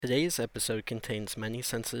Today's episode contains many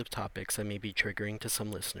sensitive topics that may be triggering to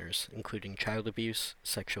some listeners, including child abuse,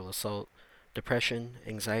 sexual assault, depression,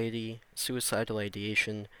 anxiety, suicidal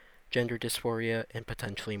ideation, gender dysphoria, and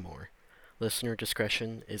potentially more. Listener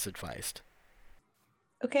discretion is advised.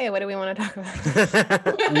 Okay, what do we want to talk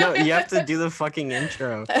about? No, you have to do the fucking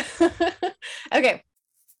intro. Okay.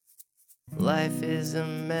 Life is a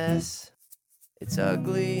mess. It's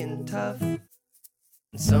ugly and tough. And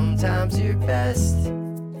sometimes your best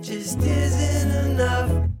just isn't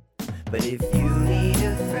enough. But if you need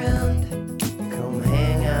a friend, come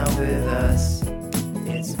hang out with us.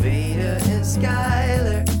 It's Veda and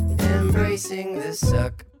Skylar embracing the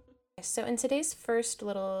suck. So in today's first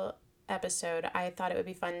little episode, I thought it would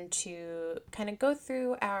be fun to kind of go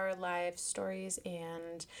through our life stories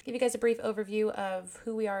and give you guys a brief overview of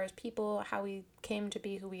who we are as people, how we came to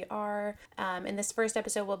be who we are. In this first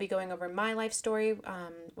episode, we'll be going over my life story,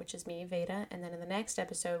 which is me, Veda, and then in the next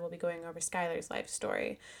episode, we'll be going over Skylar's life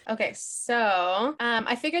story. Okay, so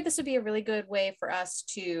I figured this would be a really good way for us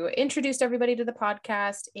to introduce everybody to the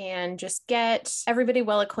podcast and just get everybody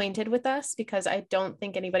well acquainted with us, because I don't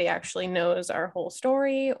think anybody actually knows our whole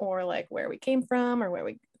story or like where we came from or where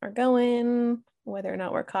we are going, whether or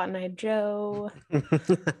not we're Cotton Eye Joe.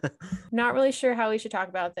 Not really sure how we should talk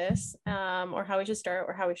about this, or how we should start,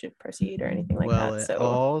 or how we should proceed, or anything like that. Well, it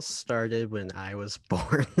all started when I was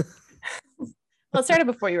born. Well, it started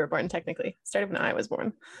before you were born, technically. It started when I was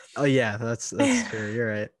born. Oh yeah, that's true.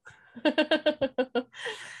 You're right.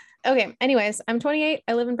 Okay, anyways, I'm 28.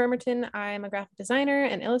 I live in Bremerton. I'm a graphic designer,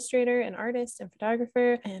 an illustrator, an artist, and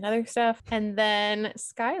photographer, and other stuff. And then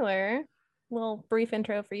Skylar, little brief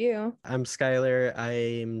intro for you. I'm Skylar.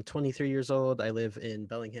 I'm 23 years old. I live in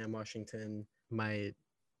Bellingham, Washington. My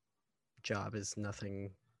job is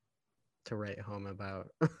nothing to write home about.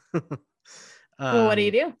 Well, what do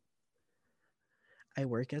you do? I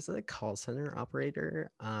work as a call center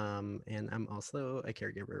operator, and I'm also a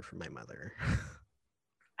caregiver for my mother.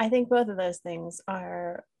 I think both of those things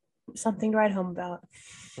are something to write home about.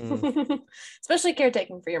 Especially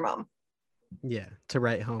caretaking for your mom. Yeah, to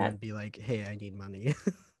write home and be like, hey, I need money.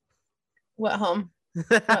 What home?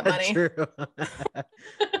 What money? True.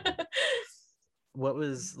 What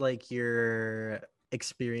was like your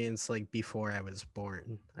experience like before I was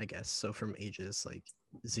born, I guess? So from ages like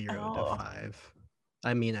 0 to 5.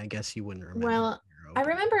 I mean, I guess you wouldn't remember. Well, I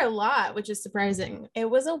remember a lot, which is surprising. It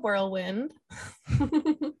was a whirlwind.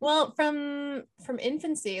 Well, from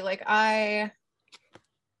infancy, like I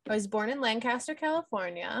was born in Lancaster,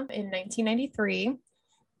 California in 1993,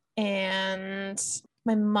 and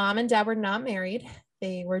my mom and dad were not married.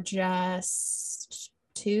 They were just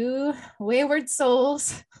two wayward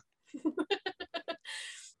souls.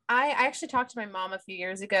 I actually talked to my mom a few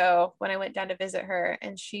years ago when I went down to visit her,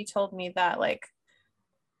 and she told me that like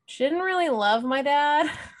she didn't really love my dad.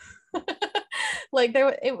 Like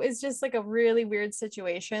it was just like a really weird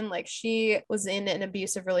situation. Like she was in an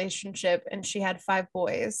abusive relationship and she had 5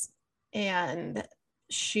 boys, and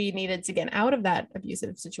she needed to get out of that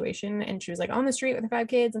abusive situation, and she was like on the street with her 5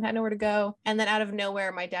 kids and had nowhere to go. And then out of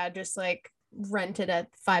nowhere, my dad just like rented a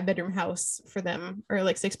 5-bedroom house for them, or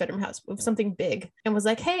like 6-bedroom house with something big, and was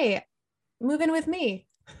like, hey, move in with me.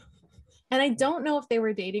 And I don't know if they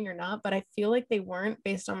were dating or not, but I feel like they weren't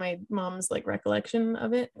based on my mom's like recollection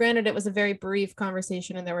of it. Granted, it was a very brief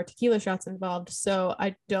conversation and there were tequila shots involved, so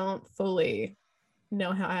I don't fully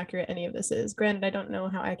know how accurate any of this is. Granted, I don't know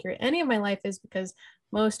how accurate any of my life is, because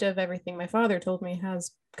most of everything my father told me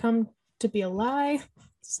has come to be a lie.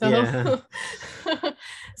 So, yeah.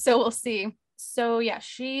 So we'll see. So yeah,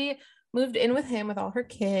 she moved in with him with all her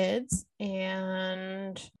kids,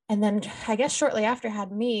 and then I guess shortly after had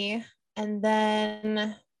me. And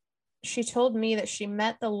then she told me that she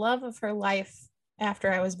met the love of her life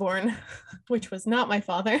after I was born, which was not my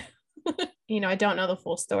father. You know, I don't know the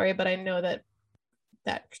full story, but I know that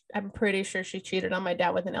I'm pretty sure she cheated on my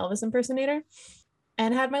dad with an Elvis impersonator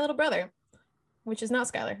and had my little brother, which is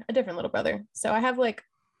not Skylar, a different little brother. So I have like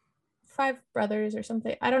 5 brothers or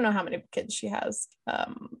something. I don't know how many kids she has.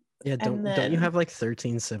 Yeah, don't you have like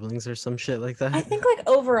 13 siblings or some shit like that? I think like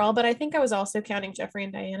overall, but I think I was also counting Jeffrey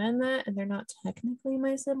and Diana in that, and they're not technically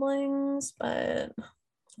my siblings, but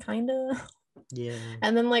kind of. Yeah.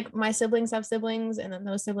 And then like my siblings have siblings, and then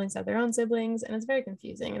those siblings have their own siblings, and it's very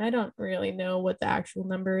confusing, and I don't really know what the actual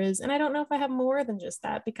number is, and I don't know if I have more than just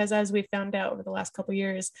that, because as we found out over the last couple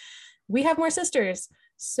years, we have more sisters.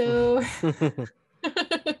 So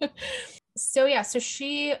so yeah, so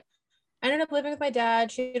she ended up living with my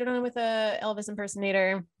dad, cheated on him with a Elvis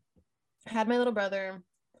impersonator, had my little brother,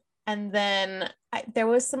 And then there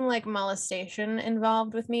was some like molestation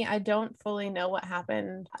involved with me. I don't fully know what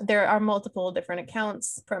happened. There are multiple different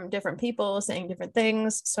accounts from different people saying different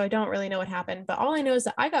things. So I don't really know what happened. But all I know is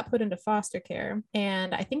that I got put into foster care.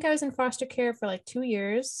 And I think I was in foster care for like 2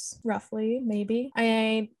 years, roughly, maybe.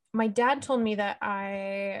 My dad told me that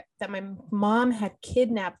my mom had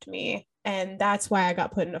kidnapped me, and that's why I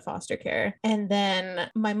got put into foster care. And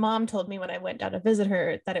then my mom told me when I went down to visit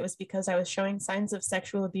her that it was because I was showing signs of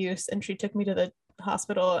sexual abuse, and she took me to the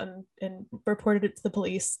hospital and reported it to the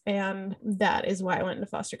police. And that is why I went into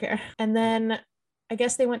foster care. And then I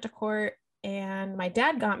guess they went to court, and my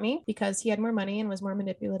dad got me because he had more money and was more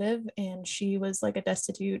manipulative. And she was like a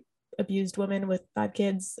destitute, abused woman with 5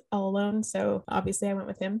 kids all alone. So obviously I went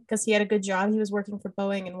with him because he had a good job. He was working for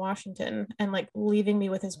Boeing in Washington and like leaving me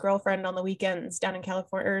with his girlfriend on the weekends down in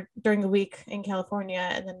California, or during the week in California,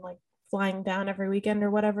 and then like flying down every weekend or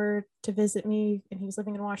whatever to visit me. And he was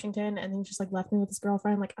living in Washington, and he just like left me with his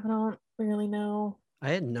girlfriend. Like, I don't really know.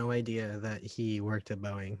 I had no idea that he worked at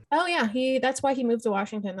Boeing. Oh yeah, that's why he moved to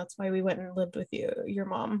Washington. That's why we went and lived with your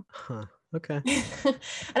mom. Huh. Okay. And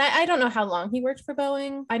I don't know how long he worked for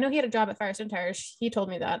Boeing. I know he had a job at Firestone Tires. He told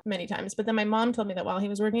me that many times. But then my mom told me that while he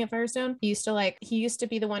was working at Firestone, he used to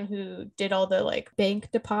be the one who did all the like bank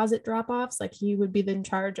deposit drop-offs. Like he would be in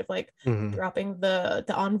charge of like dropping the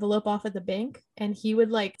envelope off at the bank, and he would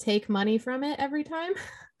like take money from it every time.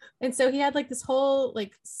 And so he had like this whole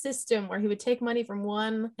like system where he would take money from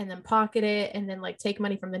one and then pocket it, and then like take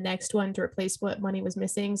money from the next one to replace what money was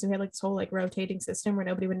missing. So he had like this whole like rotating system where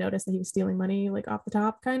nobody would notice that he was stealing money like off the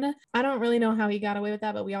top, kind of. I don't really know how he got away with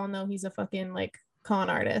that, but we all know he's a fucking like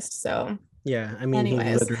con artist. So yeah, I mean, anyways.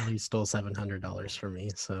 He literally stole $700 from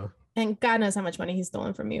me. So, and God knows how much money he's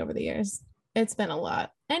stolen from me over the years. It's been a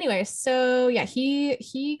lot. Anyway, so yeah,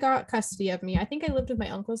 he got custody of me. I think I lived with my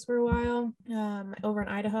uncles for a while, over in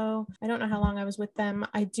Idaho. I don't know how long I was with them.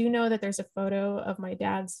 I do know that there's a photo of my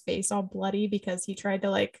dad's face all bloody because he tried to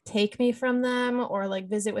like take me from them or like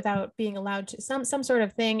visit without being allowed to, some sort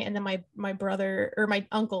of thing. And then my brother or my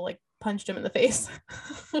uncle like punched him in the face.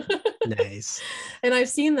 Nice. And I've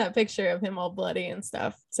seen that picture of him all bloody and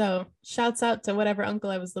stuff. So shouts out to whatever uncle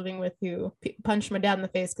I was living with who punched my dad in the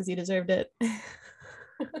face because he deserved it.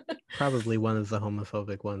 Probably one of the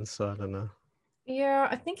homophobic ones, so I don't know. Yeah,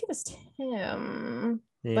 I think it was Tim.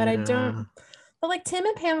 Yeah. But I don't. But like Tim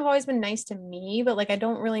and Pam have always been nice to me, but like I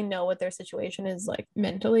don't really know what their situation is like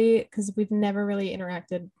mentally because we've never really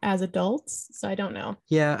interacted as adults. So I don't know.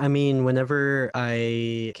 Yeah, I mean, whenever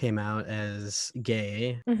I came out as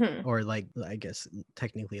gay, or like I guess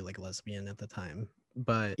technically like lesbian at the time,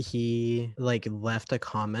 but he like left a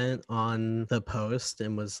comment on the post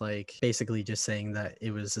and was like basically just saying that it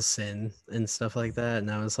was a sin and stuff like that. And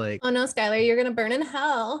I was like, oh no, Skylar, you're gonna burn in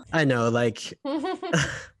hell. I know, like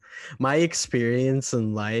my experience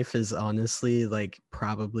in life is honestly like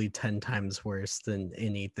probably 10 times worse than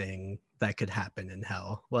anything that could happen in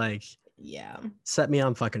hell. Like, yeah, set me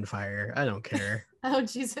on fucking fire. I don't care. Oh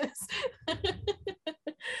Jesus.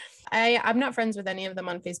 I'm not friends with any of them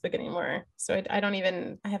on Facebook anymore. So I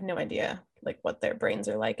have no idea like what their brains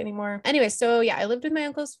are like anymore. Anyway, so yeah, I lived with my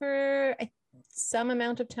uncles for some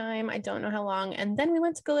amount of time. I don't know how long. And then we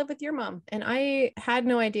went to go live with your mom. And I had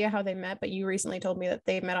no idea how they met, but you recently told me that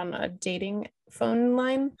they met on a dating phone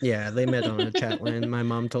line. Yeah, they met on a chat line. My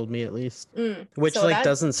mom told me at least. Which so like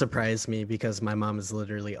doesn't surprise me because my mom is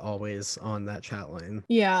literally always on that chat line.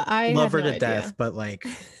 Yeah, I love her to death, but like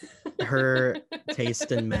her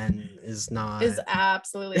taste in men is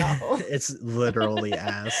absolutely awful. It's literally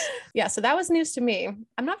ass. Yeah, so that was news to me.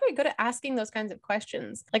 I'm not very good at asking those kinds of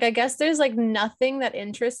questions. Like I guess there's like nothing that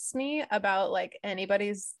interests me about like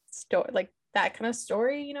anybody's story, like that kind of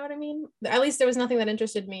story, you know what I mean? At least there was nothing that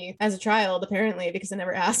interested me as a child, apparently, because I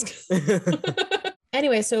never asked.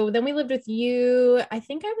 Anyway, so then we lived with you. I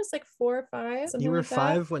think I was like 4 or 5. You were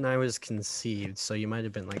 5 when I was conceived, so you might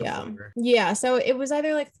have been like a 4. Yeah, so it was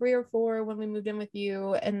either like 3 or 4 when we moved in with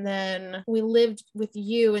you, and then we lived with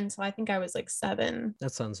you until I think I was like 7.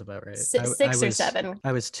 That sounds about right. 6 or 7.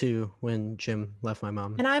 I was 2 when Jim left my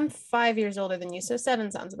mom. And I'm 5 years older than you, so 7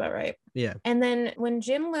 sounds about right. Yeah. And then when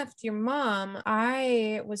Jim left your mom,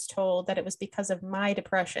 I was told that it was because of my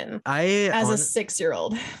depression as a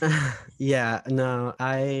 6-year-old. Yeah, no.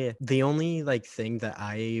 The only like thing that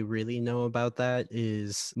I really know about that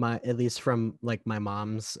is at least from like my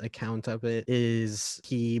mom's account of it, is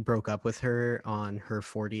he broke up with her on her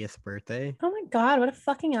 40th birthday. Oh my God, what a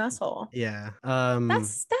fucking asshole. Yeah.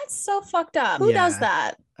 That's so fucked up. Who does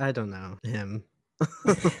that? I don't know. Him.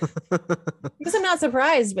 Because I'm not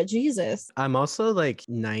surprised, but Jesus. I'm also like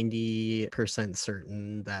 90%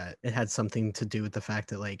 certain that it had something to do with the fact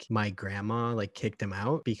that like my grandma like kicked him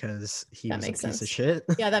out because he That was a makes piece of sense. shit.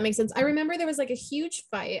 Yeah, that makes sense. I remember there was like a huge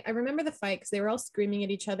fight. I remember the fight because they were all screaming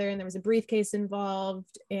at each other and there was a briefcase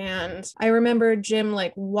involved. And I remember Jim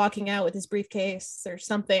like walking out with his briefcase or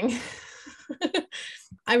something.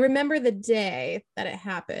 I remember the day that it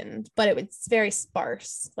happened, but it was very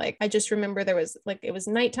sparse. Like I just remember there was like it was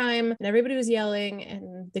nighttime and everybody was yelling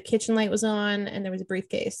and the kitchen light was on and there was a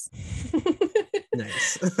briefcase.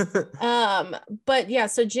 Nice. But yeah,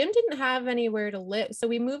 so Jim didn't have anywhere to live. So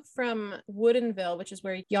we moved from Woodinville, which is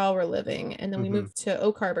where y'all were living, and then we moved to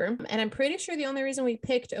Oak Harbor. And I'm pretty sure the only reason we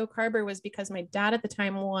picked Oak Harbor was because my dad at the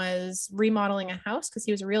time was remodeling a house because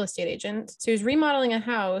he was a real estate agent. So he was remodeling a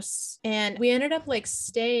house and we ended up like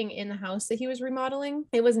staying in the house that he was remodeling.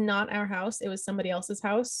 It was not our house, it was somebody else's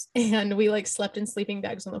house. And we like slept in sleeping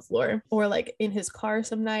bags on the floor or like in his car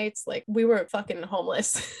some nights. Like we were fucking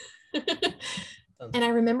homeless. And I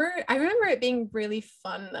remember it being really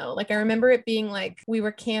fun though. Like I remember it being like we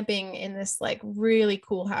were camping in this like really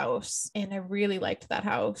cool house and I really liked that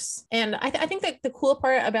house. And I think that the cool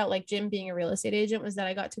part about like Jim being a real estate agent was that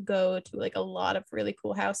I got to go to like a lot of really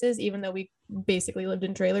cool houses, even though we basically lived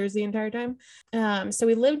in trailers the entire time. So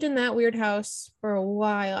we lived in that weird house for a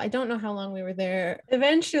while. I don't know how long we were there.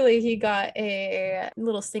 Eventually he got a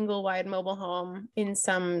little single wide mobile home in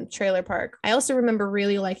some trailer park. I also remember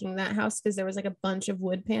really liking that house because there was like a bunch of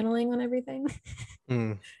wood paneling on everything.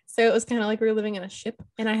 So it was kind of like we were living in a ship.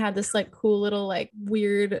 And I had this like cool little like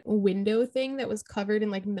weird window thing that was covered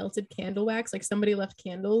in like melted candle wax. Like somebody left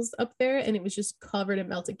candles up there and it was just covered in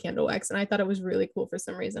melted candle wax. And I thought it was really cool for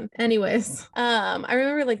some reason. Anyways, I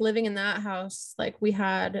remember like living in that house. Like we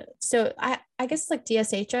had, so I guess like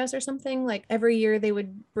DSHS or something. Like every year they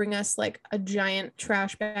would bring us like a giant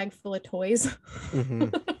trash bag full of toys.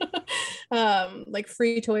 Like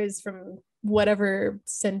free toys from whatever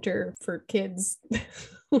center for kids.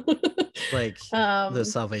 Like the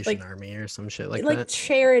Salvation like, Army or some shit like that. Like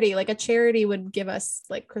a charity would give us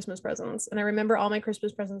like Christmas presents. And I remember all my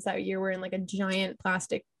Christmas presents that year were in like a giant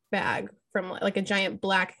plastic bag from like a giant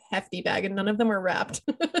black hefty bag and none of them were wrapped.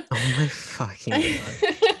 Oh my fucking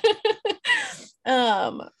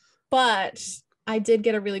God. But I did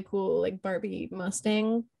get a really cool like Barbie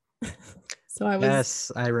Mustang. So I was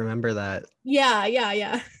Yes, I remember that.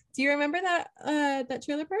 Yeah. Do you remember that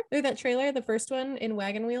trailer park or that trailer, the first one in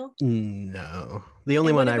Wagon Wheel? No, the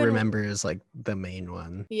only one I remember is like the main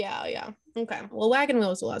one. Yeah. Okay. Well, Wagon Wheel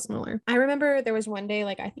was a lot smaller. I remember there was one day,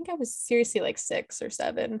 like I think I was seriously like 6 or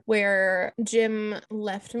 7, where Jim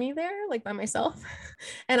left me there like by myself,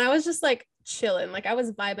 and I was just like chilling, like I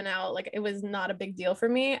was vibing out, like it was not a big deal for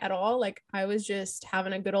me at all. Like I was just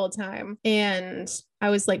having a good old time, and I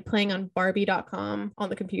was like playing on Barbie.com on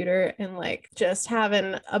the computer and like just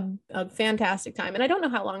having a fantastic time. And I don't know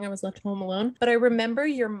how long I was left home alone, but I remember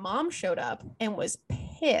your mom showed up and was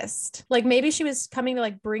pissed. Like maybe she was coming to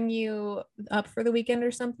like bring you up for the weekend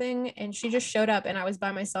or something, and she just showed up and I was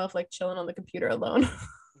by myself like chilling on the computer alone.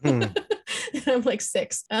 I'm like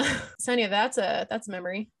 6. Sonia, that's a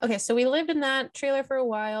memory. Okay, so we lived in that trailer for a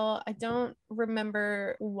while. I don't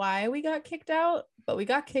remember why we got kicked out, but we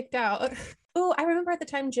got kicked out. Oh, I remember at the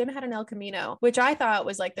time Jim had an El Camino, which I thought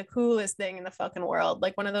was like the coolest thing in the fucking world.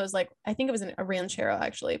 Like one of those, like, I think it was a Ranchero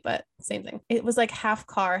actually, but same thing. It was like half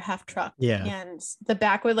car, half truck. Yeah. And the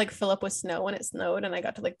back would like fill up with snow when it snowed, and I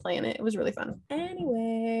got to like play in it. It was really fun.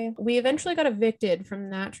 Anyway, we eventually got evicted from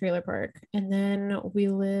that trailer park. And then we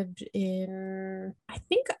lived in, I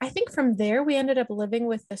think from there we ended up living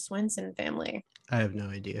with the Swenson family. I have no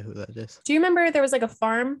idea who that is. Do you remember there was like a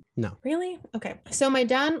farm? No. Really? Okay. So my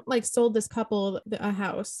dad like sold this couple a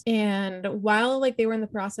house, and while like they were in the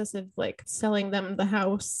process of like selling them the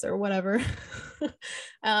house or whatever,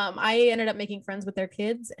 I ended up making friends with their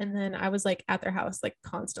kids, and then I was like at their house like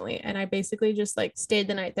constantly, and I basically just like stayed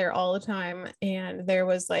the night there all the time. And there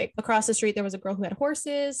was like across the street there was a girl who had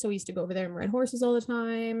horses, so we used to go over there and ride horses all the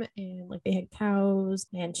time, and like they had cows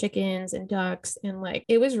and chickens and ducks, and like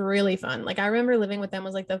it was really fun. Like I remember living with them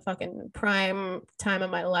was like the fucking prime time of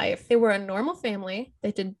my life. They were a normal family.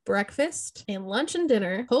 They did breakfast and lunch and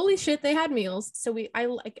dinner. Holy shit, they had meals. So I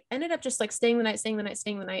like ended up just like staying the night.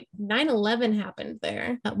 9/11 happened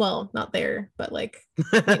there. Well, not there, but like,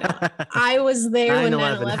 you know, I was there when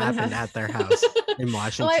 9/11 happened at their house in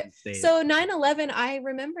Washington State. So 9/11, I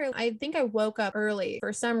remember remember, I think I woke up early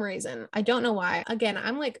for some reason. I don't know why. Again,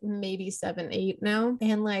 I'm like maybe 7, 8 now.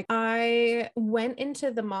 And like I went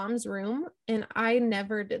into the mom's room and I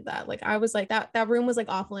never did that. Like I was like that room was like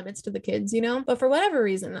off limits to the kids, you know? But for whatever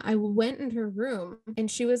reason, I went in her room and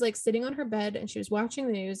she was like sitting on her bed and she was watching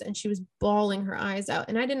the news and she was bawling her eyes out.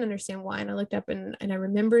 And I didn't understand why. And I looked up and I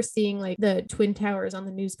remember seeing like the Twin Towers on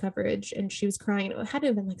the news coverage and she was crying. It had to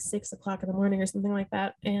have been like 6 o'clock in the morning or something like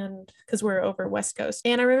that. And because we're over West Coast.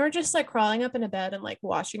 And I remember just like crawling up in a bed and like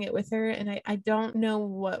watching it with her. And I don't know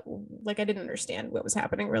what, like, I didn't understand what was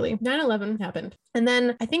happening really. 9/11 happened. And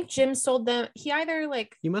then I think Jim sold them. He either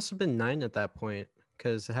like, You must have been 9 at that point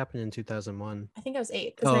because it happened in 2001. I think I was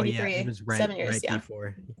 8. It was 93. It was right, 7 years. right Yeah.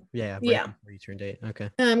 before. Yeah. Right Yeah. before you turned 8. Okay.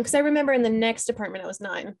 Because I remember in the next apartment I was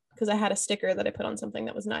 9 because I had a sticker that I put on something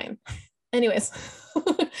that was 9. Anyways,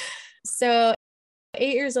 so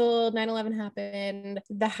 8 years old, 9/11 happened.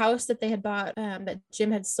 The house that they had bought, that Jim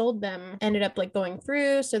had sold them, ended up like going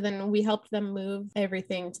through. So then we helped them move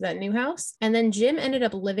everything to that new house. And then Jim ended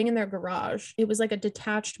up living in their garage. It was like a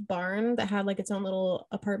detached barn that had like its own little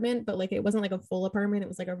apartment, but like it wasn't like a full apartment. It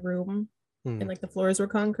was like a room. And like the floors were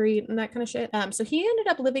concrete and that kind of shit. So he ended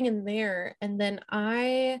up living in there. And then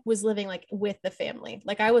I was living like with the family.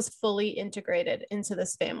 Like I was fully integrated into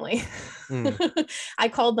this family. I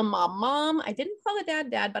called the mom. I didn't call the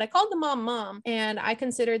dad, but I called the mom. And I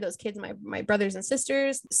considered those kids my brothers and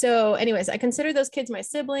sisters. So anyways, I considered those kids my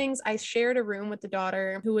siblings. I shared a room with the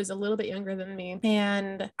daughter who was a little bit younger than me.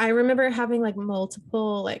 And I remember having like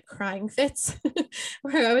multiple like crying fits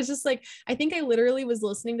where I was just like, I think I literally was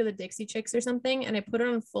listening to the Dixie Chicks or something and I put it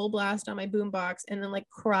on full blast on my boombox and then like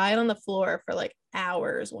cried on the floor for like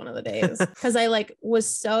hours one of the days because I like was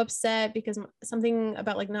so upset because something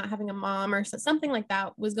about like not having a mom or something like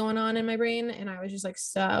that was going on in my brain and I was just like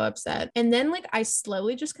so upset. And then like I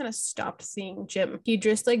slowly just kind of stopped seeing Jim. He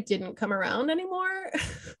just like didn't come around anymore.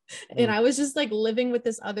 And I was just like living with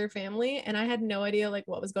this other family and I had no idea like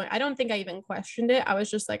what was going. I don't think I even questioned it. I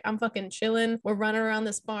was just like, I'm fucking chilling. We're running around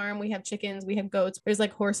this farm. We have chickens, we have goats, there's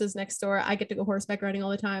like horses next door. I get to go horseback riding all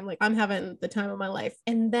the time. Like I'm having the time of my life.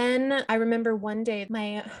 And then I remember one day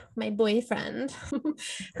my boyfriend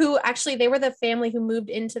who actually they were the family who moved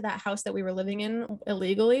into that house that we were living in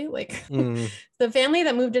illegally, like the family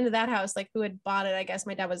that moved into that house, like who had bought it. I guess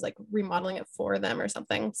my dad was like remodeling it for them or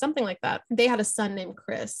something like that. They had a son named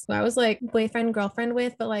Chris who I was like boyfriend girlfriend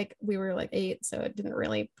with, but like we were like 8, so it didn't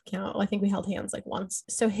really count. I think we held hands like once.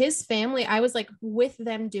 So his family, I was like with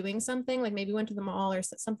them doing something, like maybe went to the mall or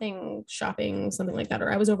something, shopping, something like that,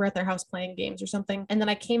 or I was over at their house playing games or something. And then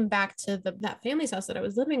I came back to that family's house that I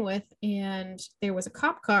was living with, and there was a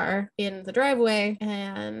cop car in the driveway,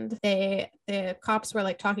 and the cops were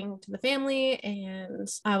like talking to the family, and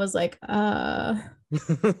I was like,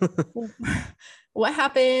 what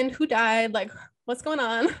happened? Who died? Like, what's going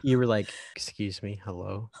on? You were like, excuse me,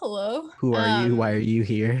 hello? Who are you? Why are you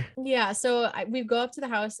here? Yeah, so we go up to the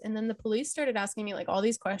house, and then the police started asking me like all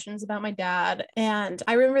these questions about my dad. And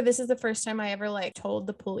I remember this is the first time I ever like told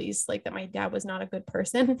the police like that my dad was not a good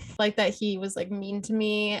person, like that he was like mean to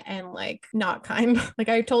me and like not kind. Like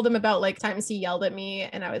I told him about like times he yelled at me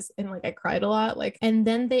and I cried a lot, like. And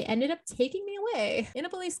then they ended up taking me away in a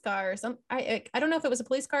police car or something. I don't know if it was a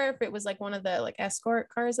police car or if it was like one of the like escort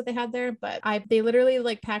cars that they had there, but they literally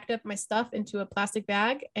like packed up my stuff into a plastic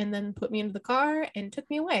bag and then put me into the car and took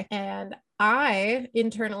me away. And I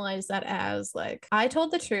internalized that as like, I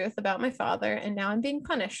told the truth about my father and now I'm being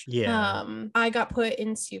punished. Yeah. I got put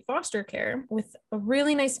into foster care with a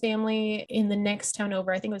really nice family in the next town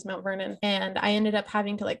over. I think it was Mount Vernon. And I ended up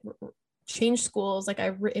having to like change schools. Like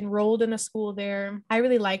I enrolled in a school there. I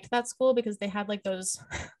really liked that school because they had like those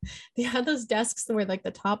desks where like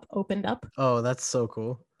the top opened up. Oh, that's so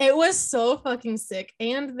cool. It was so fucking sick.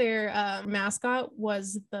 And their mascot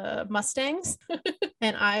was the Mustangs.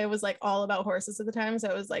 And I was like all about horses at the time. So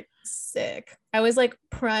it was like sick. I was like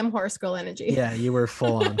prime horse girl energy. Yeah, you were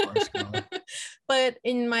full on horse girl. But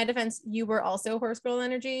in my defense, you were also horse girl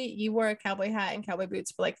energy. You wore a cowboy hat and cowboy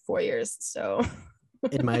boots for like 4 years. So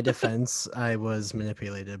in my defense, I was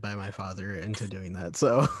manipulated by my father into doing that.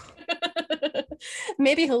 So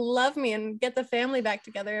maybe he'll love me and get the family back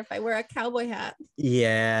together if I wear a cowboy hat.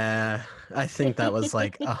 Yeah, I think that was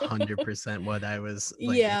like 100% what I was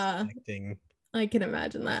like expecting. I can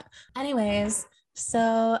imagine that. Anyways,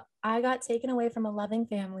 so I got taken away from a loving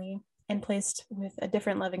family and placed with a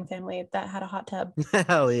different loving family that had a hot tub.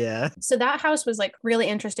 Hell yeah. So that house was like really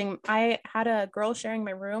interesting. I had a girl sharing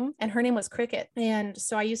my room and her name was Cricket. And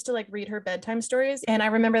so I used to like read her bedtime stories. And I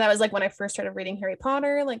remember that was like when I first started reading Harry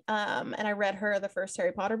Potter, like, and I read her the first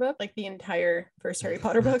Harry Potter book, like the entire first Harry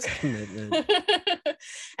Potter book.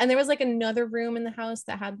 And there was like another room in the house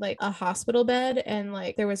that had like a hospital bed, and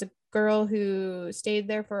like there was a girl who stayed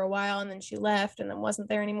there for a while and then she left and then wasn't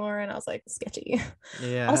there anymore, and I was like, sketchy.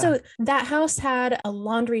 Yeah. Also, that house had a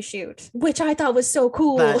laundry chute, which I thought was so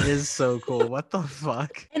cool. That is so cool. What the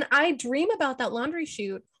fuck? And I dream about that laundry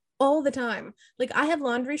chute all the time. Like I have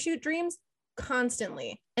laundry chute dreams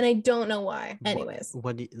constantly, and I don't know why. Anyways,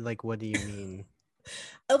 what do you mean?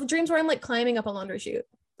 of dreams where I'm like climbing up a laundry chute.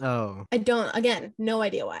 Oh, I don't, again, no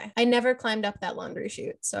idea why. I never climbed up that laundry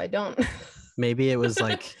chute, so I don't. maybe it was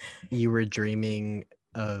like you were dreaming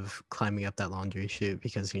of climbing up that laundry chute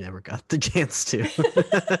because you never got the chance to.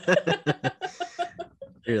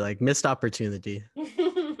 You're like, missed opportunity.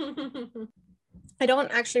 I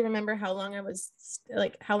don't actually remember how long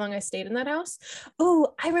I stayed in that house.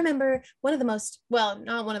 Oh, I remember one of the most, well,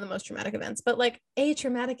 not one of the most traumatic events, but like a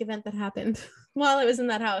traumatic event that happened while I was in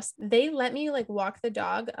that house. They let me like walk the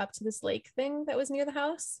dog up to this lake thing that was near the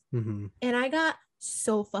house. Mm-hmm. And I got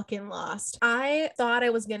so fucking lost. I thought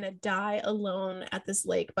I was gonna die alone at this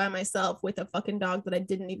lake by myself with a fucking dog that I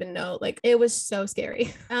didn't even know. Like it was so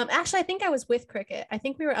scary. Actually, I think I was with Cricket. I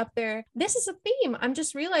think we were up there. This is a theme. I'm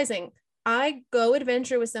just realizing. I go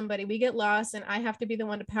adventure with somebody, we get lost, and I have to be the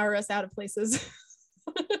one to power us out of places.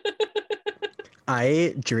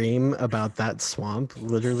 I dream about that swamp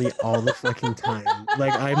literally all the fucking time.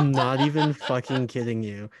 Like, I'm not even fucking kidding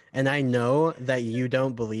you. And I know that you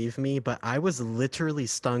don't believe me, but I was literally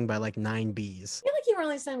stung by like 9 bees. I feel like you were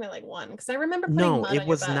only stung by like one, because I remember putting No, mud it on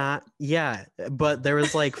was your butt. not. Yeah, but there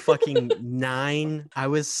was like fucking 9. I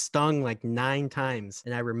was stung like 9 times.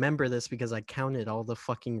 And I remember this because I counted all the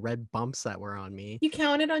fucking red bumps that were on me. You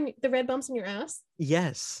counted on the red bumps in your ass?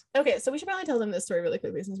 Yes. Okay, so we should probably tell them this story really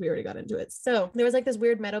quickly since we already got into it. So there was like this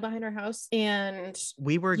weird meadow behind our house, and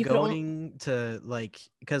We were you could going to like,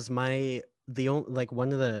 because my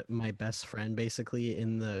best friend basically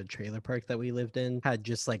in the trailer park that we lived in had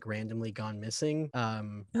just like randomly gone missing.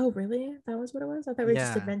 Oh really? That was what it was? I thought we were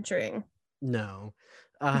just Yeah. adventuring. No.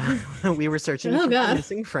 We were searching Oh, for God. a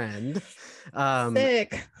missing friend.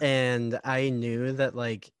 Sick. And I knew that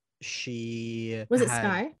like she Was it had,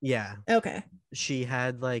 Sky? yeah, Okay. she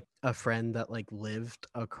had like a friend that like lived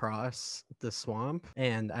across the swamp,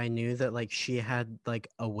 and I knew that like she had like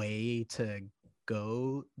a way to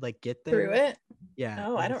go like get there Through it? Yeah.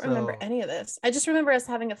 Oh, I and don't remember so any of this. I just remember us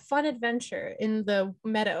having a fun adventure in the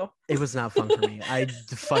meadow. It was not fun for me. I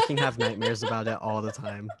fucking have nightmares about it all the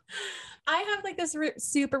time. I have like this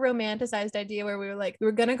super romanticized idea where we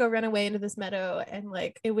were gonna go run away into this meadow, and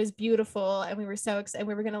like it was beautiful, and we were so excited.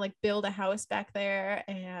 We were gonna like build a house back there,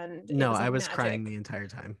 and it No, was, like, I was magic. crying the entire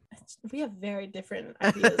time. We have very different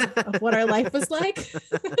ideas of what our life was like.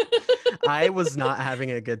 I was not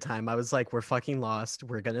having a good time. I was like, we're fucking lost.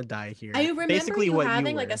 We're gonna die here. I remember Basically you what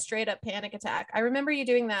having you like were. a straight up panic attack. I remember you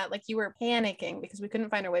doing that. Like you were panicking because we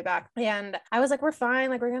couldn't find our way back. And I was like, we're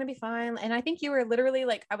fine. Like we're going to be fine. And I think you were literally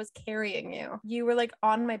like, I was carrying you. You were like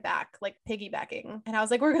on my back, like piggybacking. And I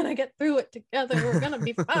was like, we're going to get through it together. We're going to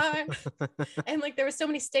be fine. And like there were so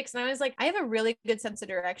many sticks. And I was like, I have a really good sense of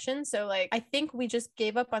direction. So like, I think we just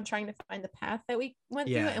gave up on trying to find the path that we went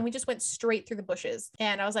through. Yeah. And we just went straight through the bushes.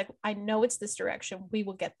 And I was like, I know it's this direction. We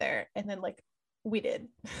will get there. And then like, we did.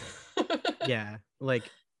 Yeah, like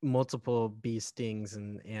multiple bee stings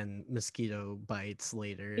and mosquito bites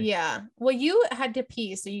later. Yeah. Well, you had to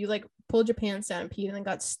pee, so you like pulled your pants down and peed, and then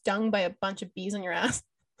got stung by a bunch of bees on your ass.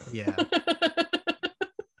 Yeah.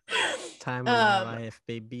 Time of my life,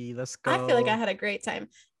 baby. Let's go. I feel like I had a great time.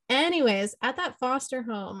 Anyways, at that foster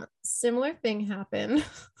home, similar thing happened.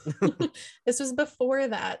 This was before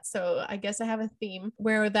that, so I guess I have a theme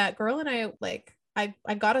where that girl and I like I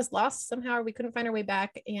got us lost somehow. We couldn't find our way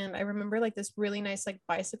back, and I remember like this really nice like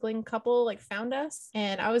bicycling couple like found us,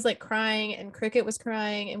 and I was like crying, and Cricket was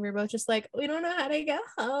crying, and we were both just like, we don't know how to get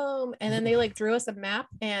home. And then they like drew us a map,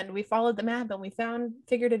 and we followed the map, and we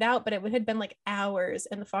figured it out, but it had been like hours,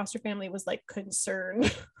 and the foster family was like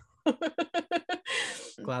concerned.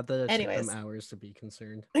 Glad that it Anyways. took them hours to be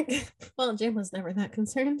concerned. Well, Jim was never that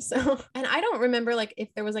concerned. So, and I don't remember like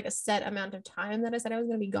if there was like a set amount of time that I said I was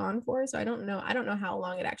going to be gone for. So I don't know how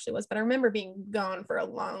long it actually was, but I remember being gone for a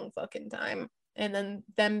long fucking time. And then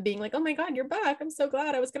them being like, oh my God, you're back. I'm so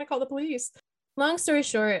glad. I was going to call the police. Long story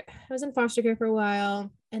short, I was in foster care for a while,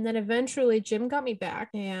 and then eventually Jim got me back,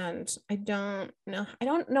 and I don't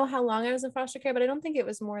know how long I was in foster care, but I don't think it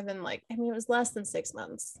was more than like, I mean, it was less than 6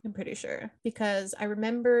 months, I'm pretty sure, because I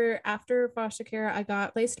remember after foster care, I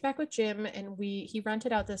got placed back with Jim, and he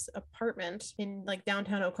rented out this apartment in like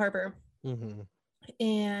downtown Oak Harbor. Mm-hmm.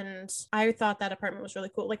 And I thought that apartment was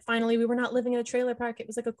really cool. Like, finally, we were not living in a trailer park. It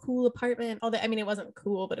was like a cool apartment. Although, I mean, it wasn't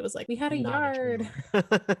cool, but it was like we had a Not a yard.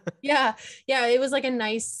 trailer. Yeah. Yeah. It was like a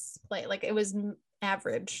nice place. Like, it was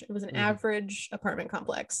average. It was an Mhm. average apartment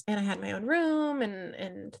complex. And I had my own room,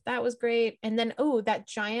 and that was great. And then, oh, that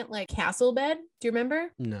giant like castle bed. Do you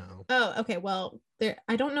remember? No. Oh, okay. Well, there,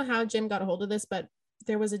 I don't know how Jim got a hold of this, but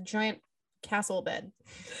there was a giant castle bed.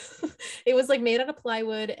 It was like made out of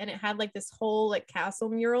plywood, and it had like this whole like castle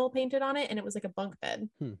mural painted on it, and it was like a bunk bed.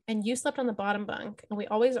 And you slept on the bottom bunk, and we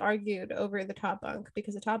always argued over the top bunk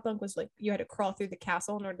because the top bunk was like you had to crawl through the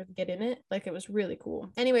castle in order to get in it. Like, it was really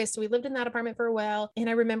cool. Anyway, so we lived in that apartment for a while, and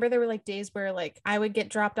I remember there were like days where like I would get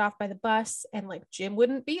dropped off by the bus and like Jim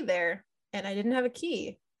wouldn't be there, and I didn't have a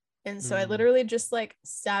key. And so I literally just like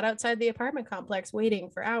sat outside the apartment complex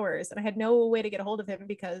waiting for hours, and I had no way to get a hold of him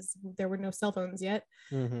because there were no cell phones yet.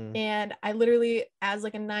 Mhm. And I literally, as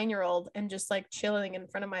like a 9-year-old, and just like chilling in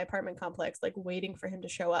front of my apartment complex, like waiting for him to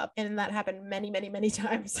show up. And that happened many, many, many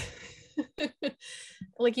times.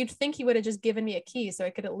 Like, you'd think he would have just given me a key so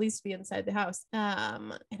I could at least be inside the house.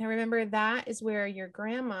 And I remember that is where your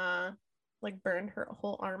grandma like burned her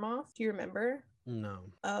whole arm off. Do you remember? No.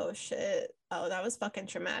 Oh shit. Oh, that was fucking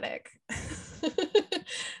traumatic.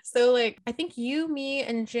 So like, I think you, me,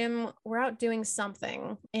 and Jim were out doing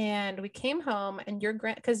something, and we came home, and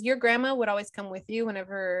because your grandma would always come with you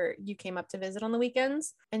whenever you came up to visit on the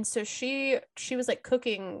weekends. And so she was like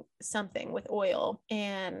cooking something with oil,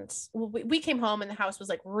 and we came home, and the house was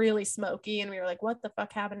like really smoky, and we were like, what the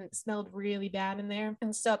fuck happened? It smelled really bad in there.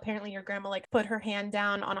 And so apparently your grandma like put her hand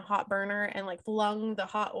down on a hot burner and like flung the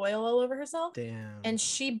hot oil all over herself. Damn. And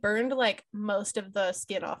she burned like most of the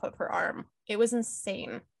skin off of her arm. It was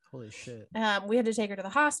insane. Holy shit. We had to take her to the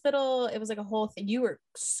hospital. It was like a whole thing. You were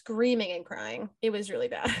screaming and crying. It was really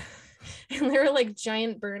bad. And there were like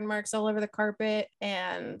giant burn marks all over the carpet,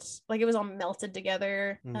 and like it was all melted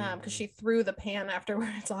together because she threw the pan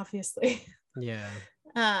afterwards, obviously. Yeah.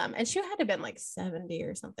 And she had to have been like 70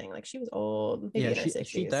 or something. Like, she was old. Maybe Yeah, in her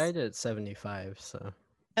she 60s. died at 75, so.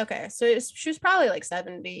 Okay, so she was probably like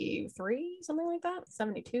 73, something like that,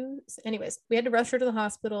 72. Anyways, we had to rush her to the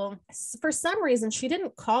hospital. For some reason, she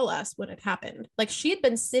didn't call us when it happened. Like, she had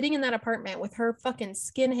been sitting in that apartment with her fucking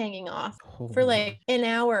skin hanging off for like an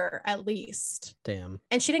hour at least. Damn.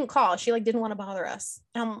 And she didn't call. She like didn't want to bother us.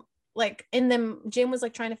 Like, and then Jim was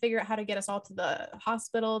like trying to figure out how to get us all to the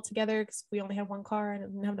hospital together because we only had one car and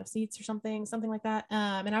didn't have enough seats or something like that.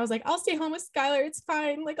 And I was like, I'll stay home with Skylar, it's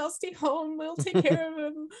fine, like I'll stay home, we'll take care of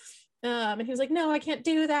him. And he was like, no, I can't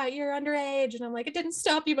do that, you're underage. And I'm like, it didn't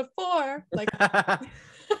stop you before. Like,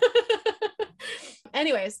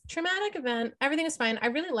 anyways, traumatic event, everything is fine. I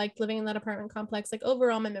really liked living in that apartment complex. Like,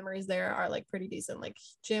 overall my memories there are like pretty decent. Like,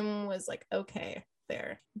 Jim was like okay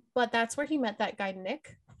there, but that's where he met that guy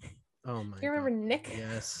Nick. Oh my Do you remember God. Nick?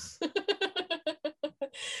 Yes.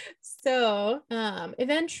 So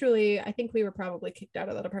eventually I think we were probably kicked out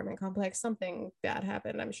of that apartment complex. Something bad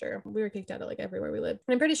happened, I'm sure. We were kicked out of like everywhere we lived,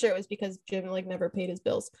 and I'm pretty sure it was because Jim like never paid his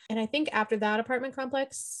bills. And I think after that apartment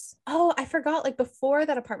complex, oh, I forgot, like before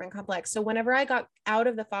that apartment complex, so whenever I got out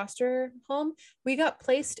of the foster home, we got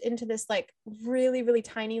placed into this like really, really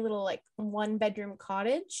tiny little like 1-bedroom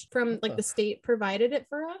cottage from like the state provided it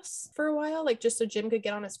for us for a while, like just so Jim could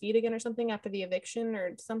get on his feet again or something after the eviction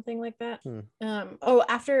or something like that.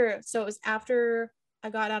 So it was after I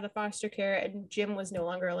got out of foster care and Jim was no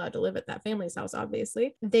longer allowed to live at that family's house,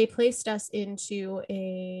 obviously. They placed us into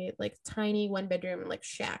a like tiny 1-bedroom like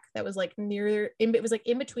shack that was like it was like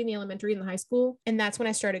in between the elementary and the high school. And that's when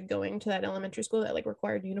I started going to that elementary school that like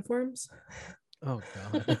required uniforms. Oh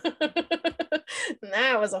God.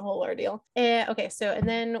 That was a whole ordeal. Okay, so and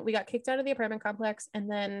then we got kicked out of the apartment complex, and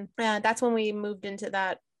then that's when we moved into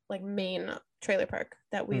that like main trailer park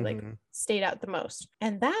that we like stayed at the most.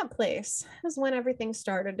 And that place is when everything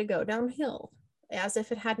started to go downhill, as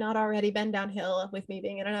if it had not already been downhill with me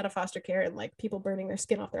being in and out of foster care and like people burning their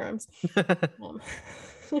skin off their arms.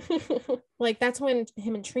 Like, that's when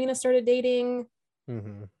him and Trina started dating.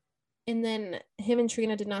 And then him and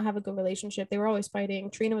Trina did not have a good relationship. They were always fighting.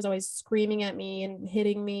 Trina was always screaming at me and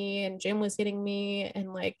hitting me, and Jim was hitting me.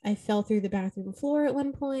 And like, I fell through the bathroom floor at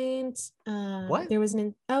one point. What? There was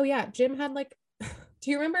oh yeah, Jim had like, do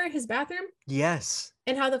you remember his bathroom? Yes.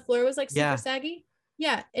 And how the floor was like super Yeah. saggy?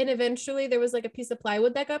 Yeah. And eventually there was like a piece of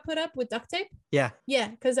plywood that got put up with duct tape. Yeah. Yeah,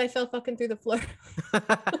 because I fell fucking through the floor.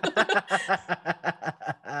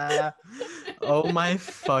 Oh my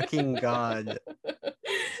fucking God.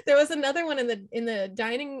 There was another one in the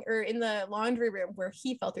dining or in the laundry room where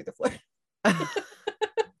he fell through the floor.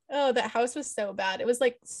 Oh, that house was so bad. It was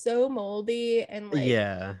like so moldy and like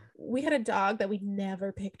Yeah. we had a dog that we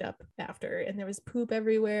never picked up after, and there was poop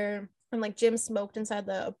everywhere. And like Jim smoked inside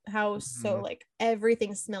the house, so like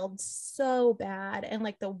everything smelled so bad, and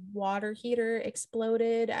like the water heater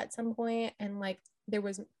exploded at some point, and like there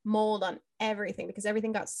was mold on everything because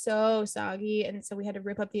everything got so soggy, and so we had to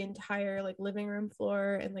rip up the entire like living room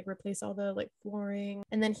floor and like replace all the like flooring.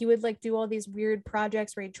 And then he would like do all these weird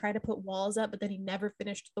projects where he'd try to put walls up, but then he never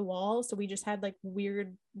finished the wall, so we just had like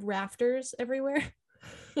weird rafters everywhere.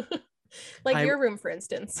 Like your room, for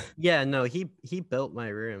instance. Yeah, no, he built my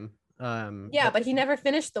room. Yeah, but he never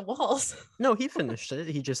finished the walls. No, he finished it.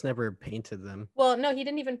 He just never painted them. Well, no, he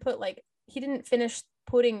didn't even he didn't finish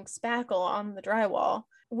putting spackle on the drywall.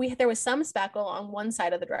 There was some spackle on one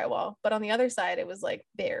side of the drywall, but on the other side it was like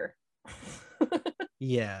bare.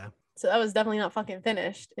 Yeah. So that was definitely not fucking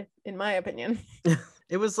finished, in my opinion.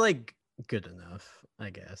 It was like good enough,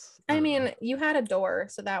 I guess. I mean, you had a door,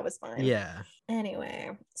 so that was fine. Yeah.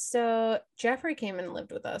 Anyway, so Jeffrey came and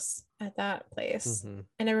lived with us at that place. Mhm.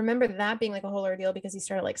 And I remember that being like a whole ordeal because he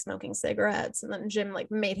started like smoking cigarettes, and then Jim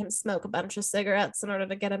like made him smoke a bunch of cigarettes in order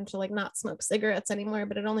to get him to like not smoke cigarettes anymore,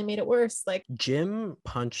 but it only made it worse. Like Jim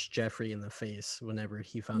punched Jeffrey in the face whenever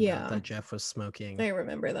he found out that Jeff was smoking. I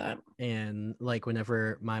remember that. And like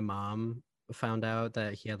whenever my mom found out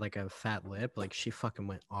that he had like a fat lip, like she fucking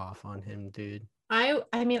went off on him, dude.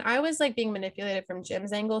 I mean, I was like being manipulated from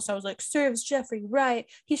Jim's angle, so I was like, serves Jeffrey right.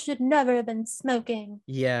 He should never have been smoking.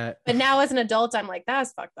 Yeah. But now as an adult, I'm like,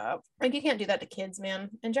 that's fucked up. Like, you can't do that to kids, man.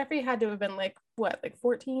 And Jeffrey had to have been like, what, like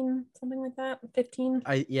 14, something like that, 15?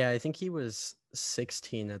 I think he was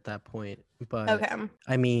 16 at that point. But okay.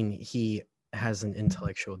 I mean, he has an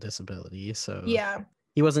intellectual disability, so yeah,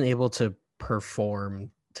 he wasn't able to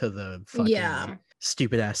perform to the fucking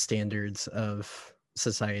stupid ass standards of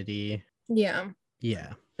society. Yeah.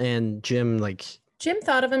 And Jim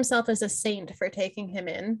thought of himself as a saint for taking him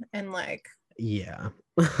in, and like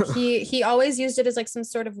he always used it as like some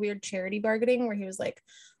sort of weird charity bargaining where he was like,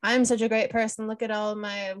 I'm such a great person, look at all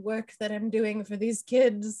my work that I'm doing for these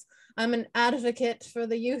kids, I'm an advocate for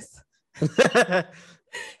the youth.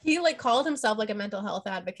 He like called himself like a mental health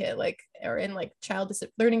advocate, like, or in like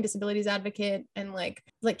learning disabilities advocate, and like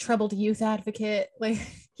troubled youth advocate. Like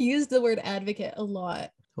he used the word advocate a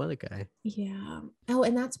lot. What a guy. Yeah. Oh,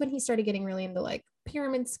 and that's when he started getting really into like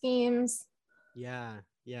pyramid schemes. Yeah,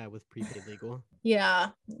 with prepaid legal. Yeah.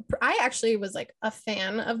 I actually was like a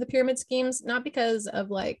fan of the pyramid schemes, not because of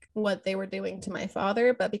like what they were doing to my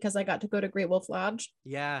father, but because I got to go to Great Wolf Lodge.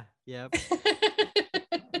 Yeah.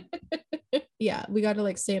 Yeah, we got to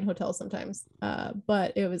like stay in hotels sometimes,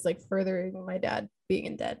 but it was like furthering my dad being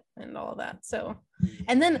in debt and all of that. So,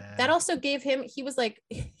 and then that also gave him, he was like,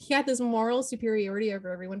 he had this moral superiority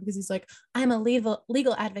over everyone because he's like, I'm a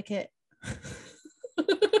legal advocate.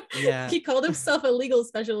 Yeah. He called himself a legal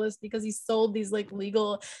specialist because he sold these like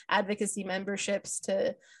legal advocacy memberships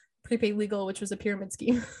to Prepaid Legal, which was a pyramid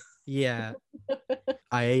scheme. Yeah.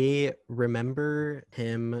 I remember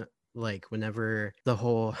him like whenever the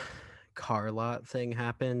whole car lot thing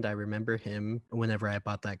happened. I remember him whenever I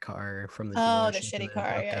bought that car from the the shitty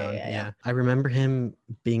car. Yeah. I remember him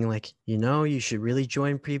being like, you should really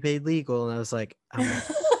join Prepaid Legal, and I was like,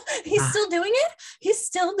 he's still doing it. He's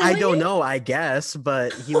still doing it. I don't know, I guess,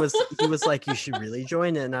 but he was like, you should really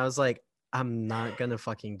join it, and I was like, I'm not gonna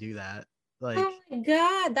fucking do that. Like, oh my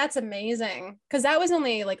god, that's amazing. Because that was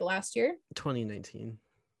only like last year, 2019.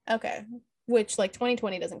 Okay, which like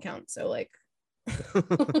 2020 doesn't count. So like.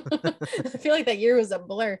 I feel like that year was a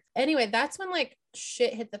blur. Anyway, that's when like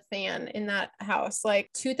shit hit the fan in that house. Like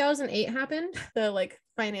 2008 happened, the like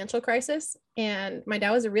financial crisis, and my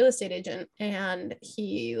dad was a real estate agent, and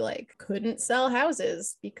he like couldn't sell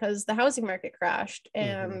houses because the housing market crashed.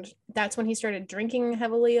 And that's when he started drinking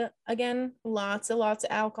heavily again, lots of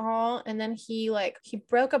alcohol. And then he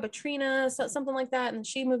broke up with Trina, something like that, and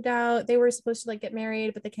she moved out. They were supposed to like get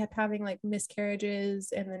married, but they kept having like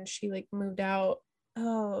miscarriages, and then she like moved out.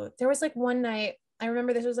 Oh, there was like one night, I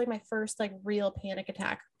remember this was like my first like real panic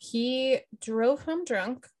attack. He drove home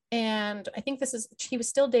drunk, and I think he was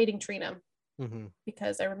still dating Trina,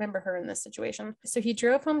 because I remember her in this situation. So he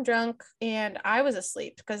drove home drunk, and I was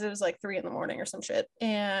asleep because it was like 3 a.m. or some shit.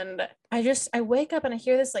 And I wake up and I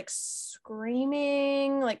hear this like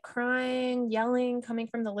screaming, like crying, yelling coming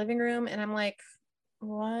from the living room. And I'm like,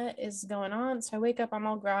 what is going on? So I wake up, I'm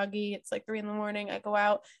all groggy. It's like 3 a.m. I go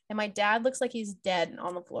out, and my dad looks like he's dead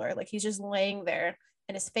on the floor. Like he's just laying there,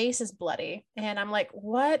 and his face is bloody. And I'm like,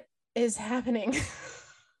 what is happening?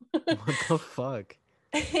 What the fuck?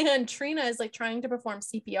 And Trina is like trying to perform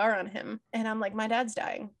CPR on him, and I'm like, my dad's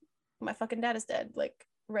dying. My fucking dad is dead, like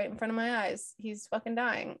right in front of my eyes. He's fucking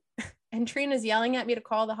dying. And Trina's yelling at me to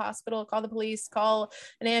call the hospital, call the police, call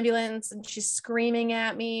an ambulance. And she's screaming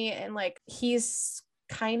at me. And like, he's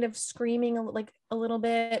kind of screaming like a little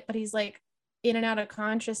bit, but he's like in and out of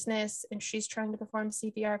consciousness. And she's trying to perform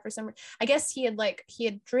CPR for some reason. I guess he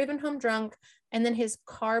had driven home drunk, and then his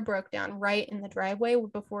car broke down right in the driveway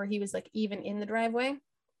before he was like even in the driveway.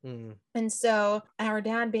 And so our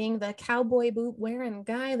dad, being the cowboy boot wearing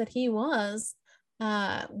guy that he was,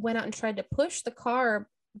 went out and tried to push the car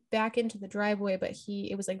back into the driveway, but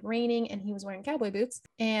it was like raining and he was wearing cowboy boots,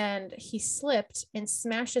 and he slipped and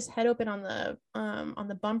smashed his head open on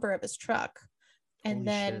the bumper of his truck. And Holy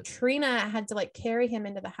then shit. Trina had to like carry him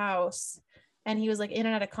into the house, and he was like in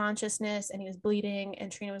and out of consciousness and he was bleeding,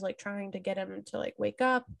 and Trina was like trying to get him to like wake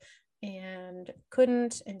up and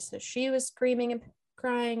couldn't. And so she was screaming and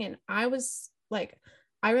crying, and I was like,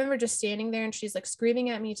 I remember just standing there, and she's like screaming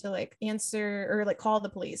at me to like answer or like call the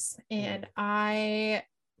police, and I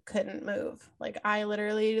couldn't move. Like I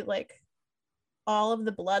literally, like, all of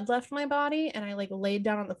the blood left my body, and I like laid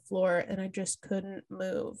down on the floor and I just couldn't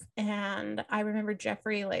move. And I remember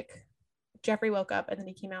Jeffrey woke up, and then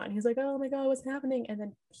he came out and he's like, oh my god, what's happening? And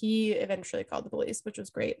then he eventually called the police, which was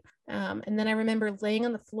great. And then I remember laying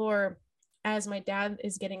on the floor as my dad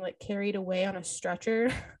is getting like carried away on a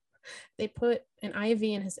stretcher. They put an IV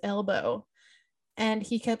in his elbow, and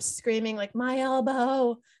he kept screaming like, my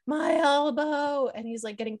elbow, and he's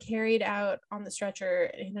like getting carried out on the stretcher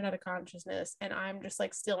in and out of consciousness, and I'm just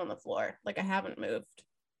like still on the floor, like I haven't moved,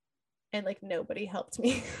 and like nobody helped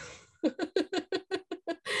me.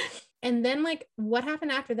 And then like what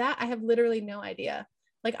happened after that, I have literally no idea.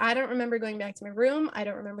 Like, I don't remember going back to my room. I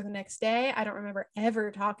don't remember the next day. I don't remember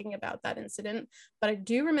ever talking about that incident. But I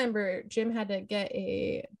do remember Jim had to get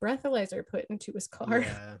a breathalyzer put into his car.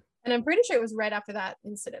 Yeah. And I'm pretty sure it was right after that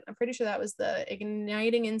incident. I'm pretty sure that was the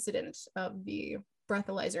igniting incident of the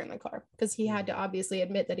breathalyzer in the car, because he had to obviously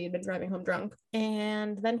admit that he had been driving home drunk.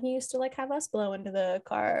 And then he used to like have us blow into the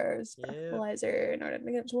car's breathalyzer in order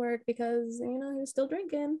to get it to work, because, you know, he was still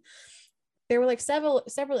drinking. There were like several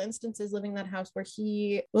instances living in that house where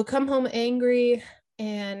he will come home angry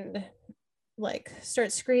and like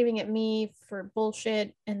start screaming at me for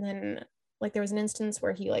bullshit. And then like there was an instance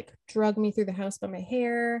where he like drug me through the house by my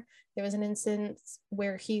hair. There was an instance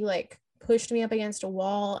where he like pushed me up against a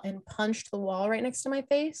wall and punched the wall right next to my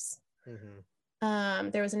face.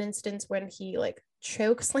 There was an instance when he like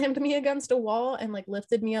choke slammed me against a wall and like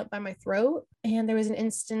lifted me up by my throat. And there was an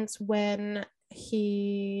instance when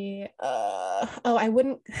he I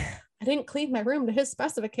didn't clean my room to his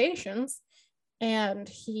specifications, and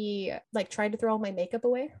he like tried to throw all my makeup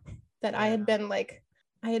away that I had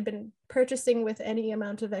been purchasing with any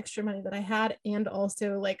amount of extra money that I had, and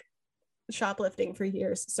also like shoplifting for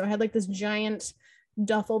years. So I had like this giant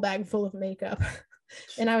duffel bag full of makeup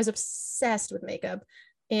and I was obsessed with makeup.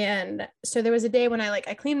 And so there was a day when I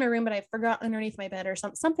cleaned my room, but I forgot underneath my bed or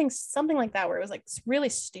something like that, where it was like really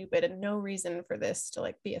stupid and no reason for this to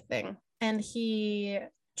like be a thing. And he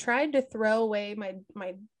tried to throw away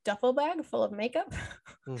my duffel bag full of makeup.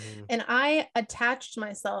 And I attached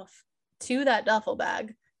myself to that duffel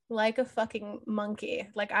bag like a fucking monkey.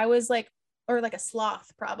 Like I was like, or like a sloth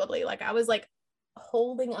probably. Like I was like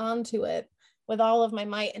holding on to it with all of my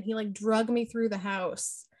might, and he like drug me through the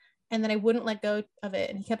house. And then I wouldn't let go of it.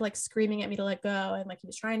 And he kept like screaming at me to let go. And like he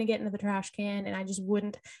was trying to get into the trash can, and I just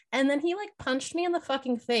wouldn't. And then he like punched me in the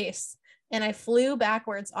fucking face, and I flew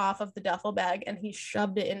backwards off of the duffel bag, and he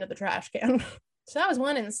shoved it into the trash can. So that was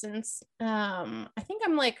one instance. I think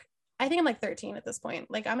I'm like 13 at this point.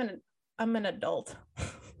 Like I'm an adult.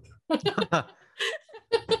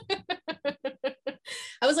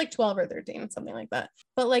 I was like 12 or 13, something like that.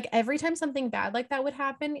 But like every time something bad like that would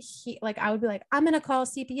happen, I would be like, I'm gonna call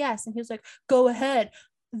CPS, and he was like, go ahead,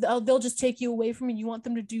 they'll just take you away from me. You want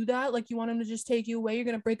them to do that? Like you want them to just take you away? You're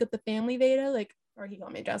gonna break up the family, Veda? Like, or he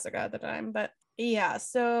called me Jessica at the time. But yeah,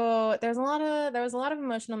 so there was a lot of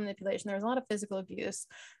emotional manipulation. There was a lot of physical abuse.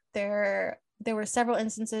 There were several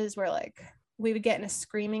instances where like we would get into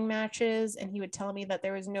screaming matches, and he would tell me that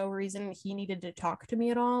there was no reason he needed to talk to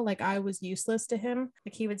me at all. Like I was useless to him.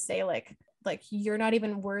 Like he would say like you're not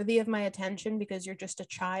even worthy of my attention because you're just a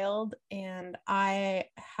child, and I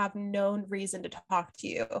have no reason to talk to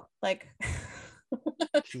you. Like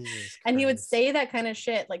and he would say that kind of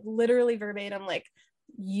shit, like literally verbatim, like,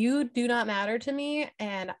 you do not matter to me,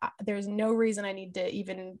 and there's no reason I need to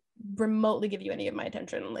even remotely give you any of my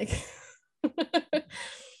attention. Like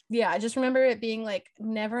yeah, I just remember it being like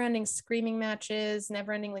never-ending screaming matches,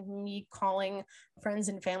 never-ending like me calling friends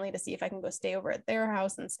and family to see if I can go stay over at their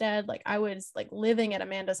house instead. Like I was like living at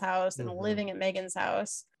Amanda's house and living at Megan's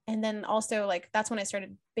house. And then also like that's when I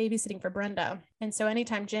started babysitting for Brenda. And so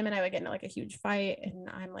anytime Jim and I would get into like a huge fight and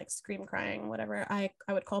I'm like scream crying, whatever, I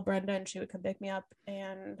would call Brenda and she would come pick me up.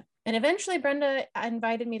 And eventually Brenda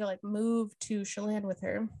invited me to like move to Chelan with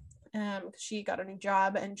her. She got a new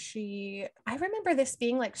job and I remember this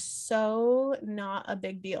being like so not a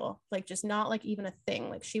big deal, like just not like even a thing.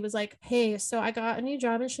 Like she was like, hey, so I got a new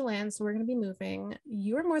job in Chelan, so we're going to be moving.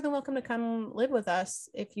 You are more than welcome to come live with us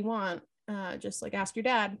if you want. Just like ask your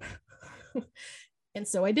dad. And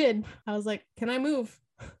so I did. I was like, can I move?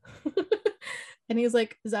 And he was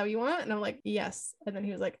like, is that what you want? And I'm like, yes. And then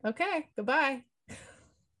he was like, okay, goodbye.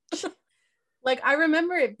 Like I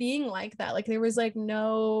remember it being like that. Like there was like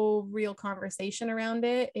no real conversation around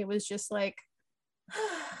it. It was just like,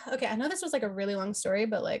 okay, I know this was like a really long story,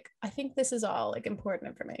 but like I think this is all like important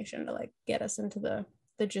information to like get us into the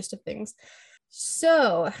gist of things.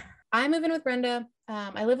 So I move in with Brenda.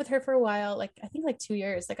 I lived with her for a while, like I think like 2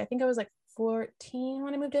 years. Like I think I was like 14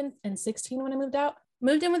 when I moved in and 16 when I moved out.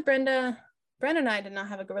 Moved in with Brenda. Brenda and I did not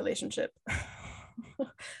have a good relationship,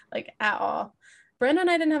 like at all. Brenda and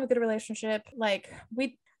I didn't have a good relationship. Like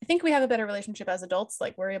I think we have a better relationship as adults.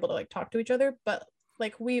 Like we're able to like talk to each other, but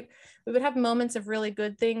like we would have moments of really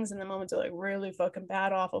good things and the moments of like really fucking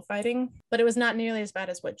bad, awful fighting. But it was not nearly as bad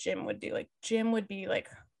as what Jim would do. Like Jim would be like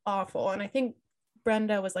awful. And I think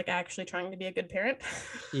Brenda was like actually trying to be a good parent.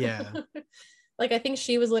 Yeah. Like I think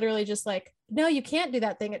she was literally just like, no, you can't do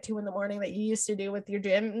that thing at 2 a.m. that you used to do with your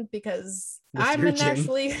Jim because I'm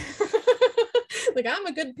naturally like I'm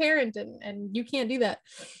a good parent and you can't do that.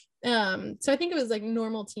 So I think it was like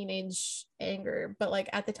normal teenage anger, but like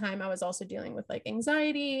at the time I was also dealing with like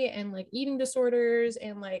anxiety and like eating disorders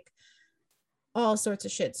and like all sorts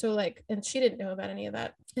of shit. So like, and she didn't know about any of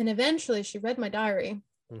that. And eventually she read my diary,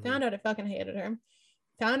 found out I fucking hated her,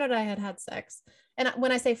 found out I had sex. And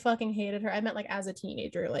when I say fucking hated her, I meant like as a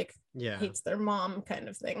teenager, like hates their mom kind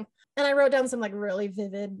of thing. And I wrote down some like really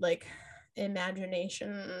vivid like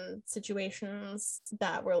imagination situations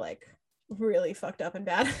that were like really fucked up and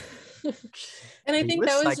bad. And I think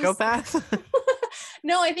that was psychopath.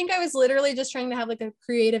 No, I think I was literally just trying to have like a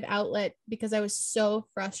creative outlet because I was so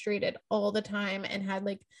frustrated all the time and had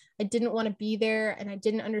like I didn't want to be there and I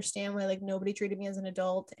didn't understand why like nobody treated me as an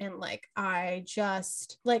adult. And like I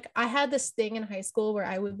just like I had this thing in high school where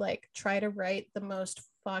I would like try to write the most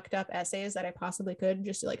fucked up essays that I possibly could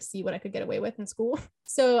just to like see what I could get away with in school.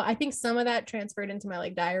 So I think some of that transferred into my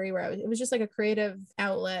like diary where it was just like a creative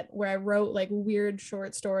outlet where I wrote like weird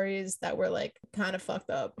short stories that were like kind of fucked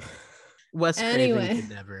up. Wes Craven could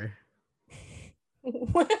never.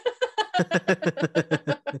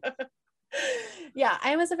 Yeah,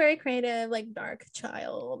 I was a very creative, like dark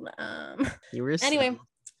child. You were anyway.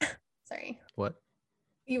 Sorry. What?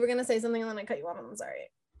 You were gonna say something and then I cut you off. I'm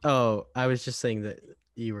sorry. Oh, I was just saying that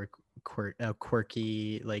you were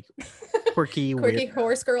quirky, like quirky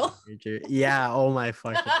horse girl. Yeah. Oh my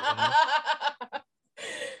fucking God.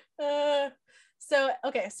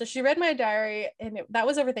 So she read my diary and that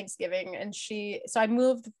was over Thanksgiving. And so I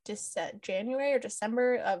moved January or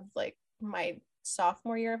December of like my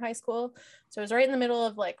sophomore year of high school. So it was right in the middle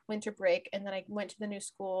of like winter break. And then I went to the new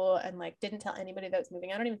school and like didn't tell anybody that I was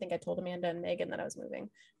moving. I don't even think I told Amanda and Megan that I was moving.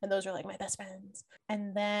 And those were like my best friends.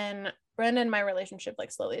 And then Brenda and my relationship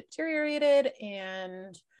like slowly deteriorated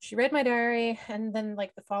and she read my diary. And then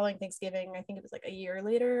like the following Thanksgiving, I think it was like a year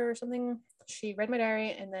later or something, she read my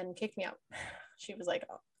diary and then kicked me out. She was like,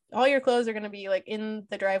 all your clothes are going to be like in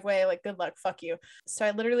the driveway, like good luck, fuck you. So I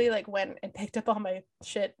literally like went and picked up all my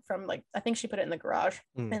shit from like I think she put it in the garage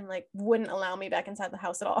and like wouldn't allow me back inside the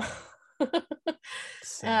house at all.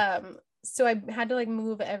 So I had to like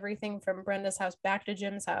move everything from Brenda's house back to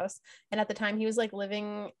Jim's house. And at the time he was like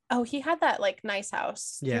he had that like nice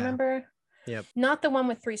house. Do you remember? Yep. Not the one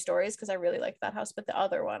with 3 stories because I really liked that house, but the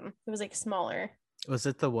other one. It was like smaller. Was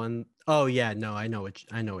it the one? Oh yeah, no, I know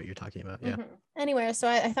what you're talking about. Yeah. Anyway, so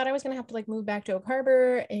I thought I was gonna have to like move back to Oak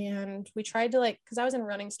Harbor, and we tried to like because I was in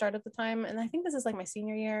Running Start at the time, and I think this is like my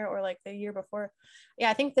senior year or like the year before.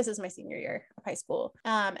 Yeah, I think this is my senior year of high school.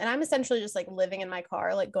 And I'm essentially just like living in my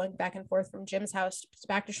car, like going back and forth from Jim's house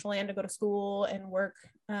back to Chelan to go to school and work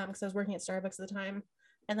because I was working at Starbucks at the time.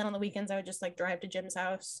 And then on the weekends, I would just like drive to Jim's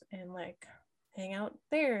house and like hang out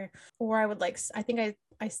there. Or I would like, I think I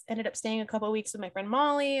ended up staying a couple of weeks with my friend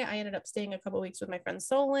Molly. I ended up staying a couple of weeks with my friend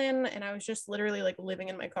Solon, and I was just literally like living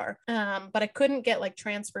in my car. But I couldn't get like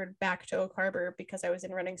transferred back to Oak Harbor because I was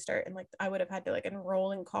in Running Start, and like I would have had to like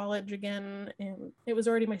enroll in college again, and it was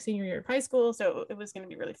already my senior year of high school, so it was going to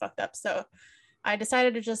be really fucked up. So I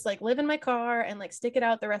decided to just like live in my car and like stick it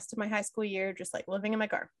out the rest of my high school year, just like living in my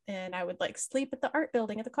car. And I would like sleep at the art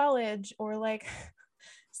building at the college, or like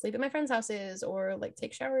sleep at my friends' houses or like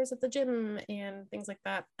take showers at the gym and things like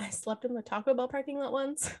that. I slept in the Taco Bell parking lot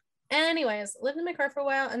once. Anyways, lived in my car for a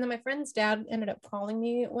while, and then my friend's dad ended up calling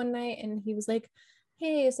me one night, and he was like,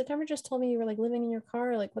 "Hey, September just told me you were like living in your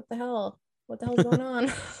car. Like, what the hell? What the hell's going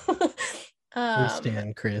on?" We um,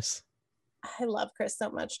 stand Chris. I love Chris so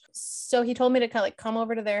much. So he told me to kind of like come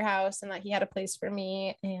over to their house and that he had a place for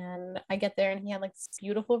me. And I get there and he had like this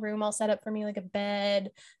beautiful room all set up for me, like a bed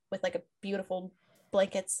with like a beautiful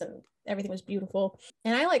blankets and everything was beautiful.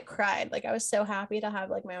 And I like cried. Like I was so happy to have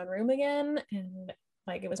like my own room again. And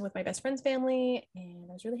like it was with my best friend's family and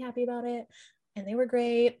I was really happy about it. And they were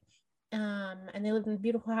great. And they lived in a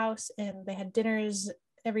beautiful house and they had dinners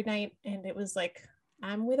every night. And it was like,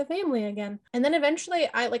 I'm with a family again. And then eventually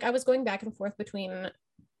I was going back and forth between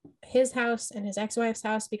his house and his ex-wife's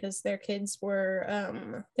house because their kids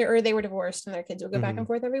were they were divorced and their kids would go back and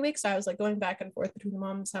forth every week. So I was like going back and forth between the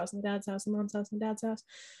mom's house and dad's house and mom's house and dad's house.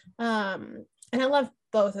 And I love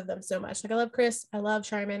both of them so much. Like I love Chris, I love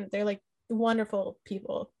Charmin. They're like wonderful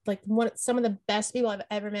people, like some of the best people I've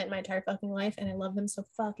ever met in my entire fucking life, and I love them so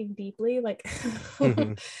fucking deeply. Like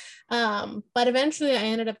but eventually I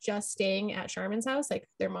ended up just staying at Charmin's house, like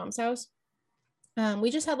their mom's house. We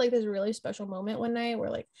just had like this really special moment one night where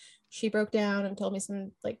like she broke down and told me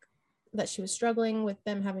some like that she was struggling with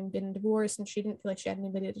them having been divorced and she didn't feel like she had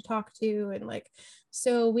anybody to talk to, and like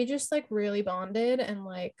so we just like really bonded and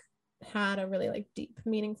like had a really like deep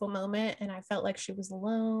meaningful moment, and I felt like she was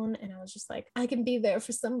alone and I was just like I can be there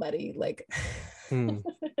for somebody like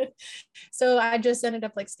so I just ended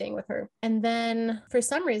up like staying with her, and then for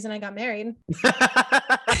some reason I got married.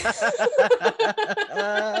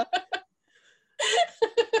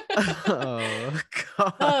 Oh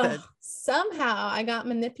god. Somehow I got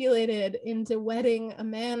manipulated into wedding a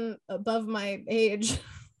man above my age.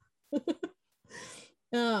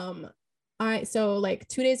 So like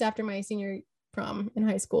 2 days after my senior prom in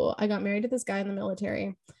high school, I got married to this guy in the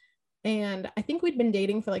military, and I think we'd been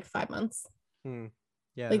dating for like 5 months.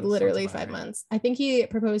 Yeah, like literally 5 months. I think he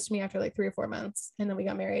proposed to me after like 3 or 4 months, and then we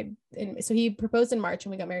got married. And so he proposed in March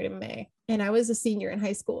and we got married in May, and I was a senior in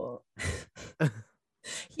high school.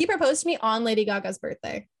 He proposed to me on Lady Gaga's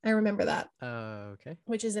birthday. I remember that. Okay.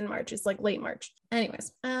 Which is in March. It's like late March.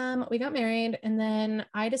 Anyways, we got married, and then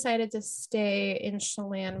I decided to stay in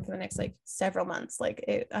Chelan for the next like several months, like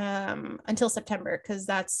until September, because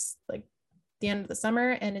that's like the end of the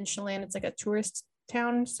summer, and in Chelan it's like a tourist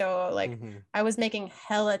town. So like I was making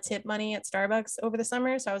hella tip money at Starbucks over the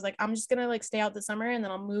summer. So I was like, I'm just gonna like stay out the summer and then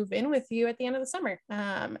I'll move in with you at the end of the summer.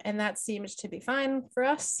 And that seemed to be fine for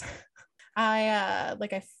us. I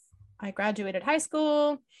graduated high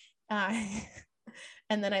school,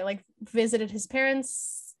 and then I like visited his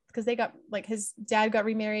parents because they got like his dad got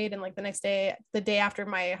remarried, and like the next day, the day after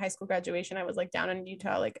my high school graduation, I was like down in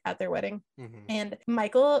Utah like at their wedding. And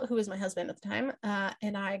Michael, who was my husband at the time,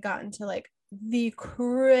 and I got into like the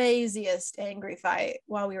craziest angry fight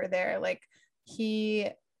while we were there. Like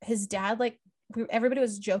his dad like everybody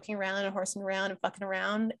was joking around and horsing around and fucking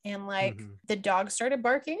around, and like the dog started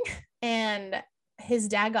barking, and his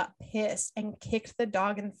dad got pissed and kicked the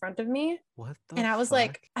dog in front of me. What the and I was fuck?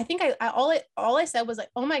 like, I think all I said was like,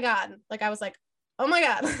 oh my god. Like I was like, oh my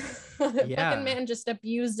god. Yeah. Fucking man just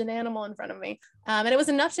abused an animal in front of me, and it was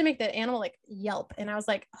enough to make the animal like yelp, and I was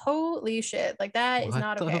like, holy shit, like that is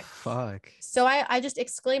not okay. What the fuck? So I just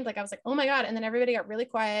exclaimed, like I was like, oh my god, and then everybody got really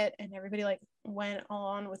quiet and everybody like went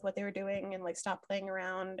on with what they were doing and like stopped playing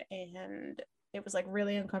around, and it was like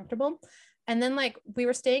really uncomfortable. And then like we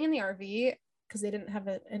were staying in the RV because they didn't have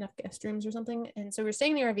enough guest rooms or something, and so we were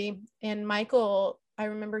staying in the RV, and Michael, I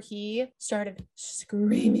remember he started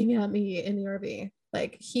screaming at me in the RV.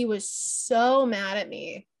 Like he was so mad at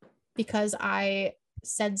me because I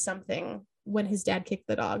said something when his dad kicked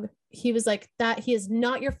the dog. He was like, that he is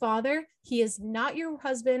not your father, he is not your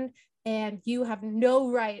husband, and you have no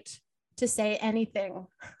right to say anything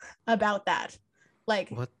about that. Like,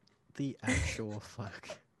 what the actual fuck?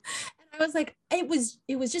 And I was like, it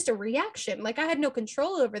was just a reaction. Like I had no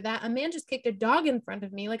control over that. A man just kicked a dog in front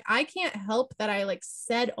of me. Like I can't help that I like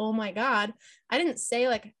said, oh my god. I didn't say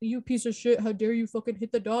like, you piece of shit, how dare you fucking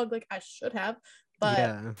hit the dog. Like I should have, but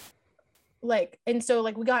yeah. Like, and so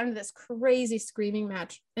like we got into this crazy screaming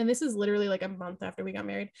match, and this is literally like a month after we got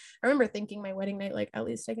married. I remember thinking my wedding night, like at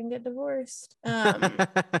least I can get divorced.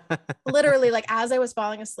 Literally, like as I was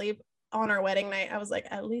falling asleep, on our wedding night, I was like,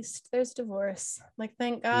 at least there's divorce. Like,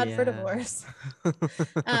 thank God for Yeah. divorce.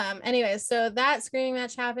 Anyways, so that screaming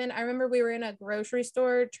match happened. I remember we were in a grocery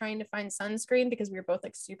store trying to find sunscreen because we were both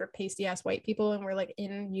like super pasty ass white people and we're like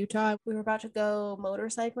in Utah. We were about to go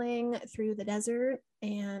motorcycling through the desert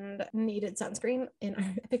and needed sunscreen. And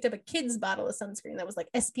I picked up a kid's bottle of sunscreen that was like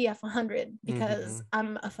SPF 100 because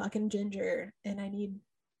I'm a fucking ginger and I need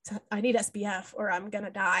SPF or I'm gonna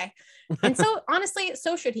die. And so honestly,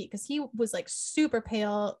 so should he, because he was like super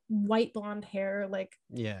pale, white blonde hair. Like,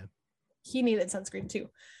 Yeah. he needed sunscreen too.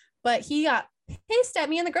 But he got pissed at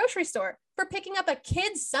me in the grocery store for picking up a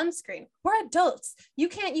kid's sunscreen. We're adults. You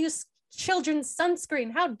can't use children's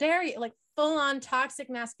sunscreen. How dare you? Like, full on toxic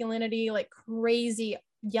masculinity, like crazy,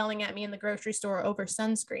 yelling at me in the grocery store over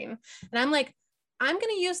sunscreen. And I'm like, I'm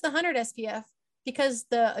gonna use the 100 SPF because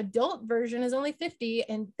the adult version is only 50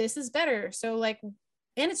 and this is better. So like, and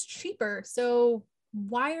it's cheaper. So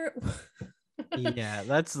why are Yeah,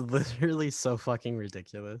 that's literally so fucking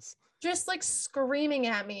ridiculous. just like screaming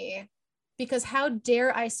at me because how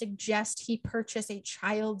dare I suggest he purchase a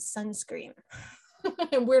child's sunscreen?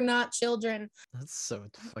 And we're not children. That's so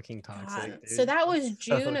fucking toxic. God. Dude. So that was That's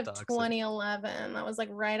so June of toxic. 2011. That was like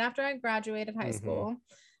right after I graduated high Mhm. school.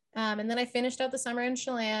 And then I finished out the summer in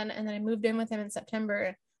Chelan, and then I moved in with him in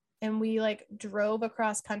September. And we like drove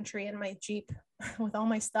across country in my Jeep with all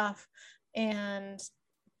my stuff. And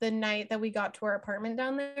the night that we got to our apartment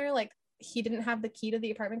down there, like, he didn't have the key to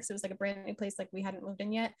the apartment because it was like a brand new place, like we hadn't moved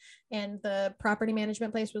in yet, and the property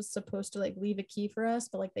management place was supposed to like leave a key for us,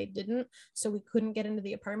 but like they didn't, so we couldn't get into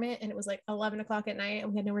the apartment, and it was like 11 o'clock at night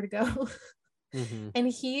and we had nowhere to go. And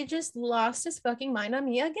he just lost his fucking mind on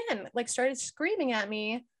me again, like started screaming at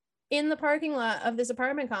me in the parking lot of this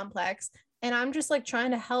apartment complex, and I'm just like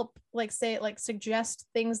trying to help, like say, like suggest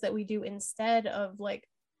things that we do instead of like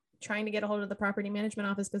trying to get a hold of the property management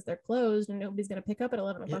office because they're closed and nobody's going to pick up at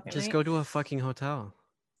 11 o'clock at Just night. go to a fucking hotel.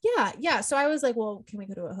 Yeah. So I was like, well, can we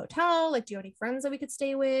go to a hotel? Like, do you have any friends that we could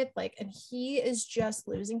stay with? Like, and he is just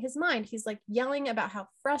losing his mind. He's like yelling about how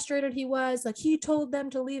frustrated he was. Like, he told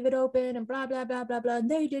them to leave it open and blah, blah, blah, blah, blah.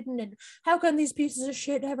 And they didn't. And how come these pieces of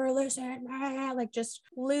shit never listen? Like, just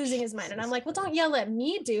losing his mind. And I'm like, well, don't yell at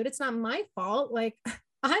me, dude. It's not my fault. Like,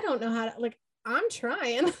 I don't know how to, like, I'm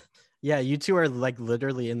trying. Yeah, you two are like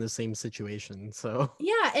literally in the same situation. So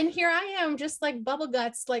Yeah, and here I am just like bubble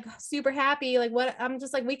guts, like super happy. Like, what, I'm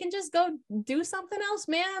just like, we can just go do something else,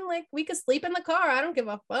 man. Like, we could sleep in the car. I don't give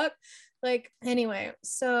a fuck. Like, anyway,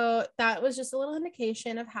 so that was just a little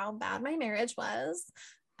indication of how bad my marriage was.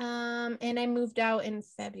 And I moved out in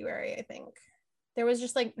February, I think. There was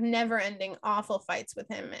just like never ending awful fights with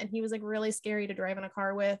him, and he was like really scary to drive in a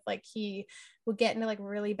car with. Like, he would get into like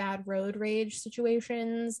really bad road rage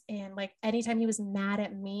situations, and like anytime he was mad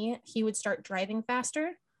at me, he would start driving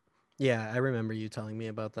faster. yeah, I remember you telling me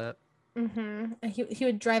about that. And he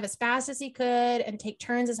would drive as fast as he could and take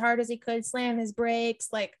turns as hard as he could, slam his brakes,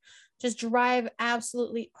 like just drive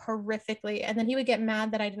absolutely horrifically. And then he would get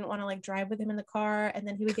mad that I didn't want to like drive with him in the car, and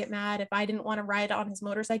then he would get mad if I didn't want to ride on his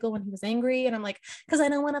motorcycle when he was angry, and I'm like, because I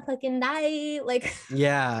don't want to fucking die, like.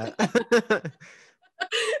 Yeah.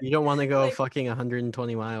 You don't want to go Like, fucking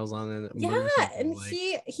 120 miles on a yeah, motorcycle, and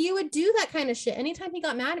like... he would do that kind of shit anytime he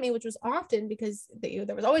got mad at me, which was often because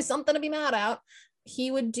there was always something to be mad at. He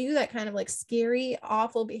would do that kind of like scary,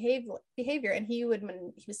 awful behavior, and he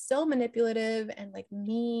was so manipulative and like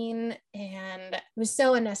mean, and it was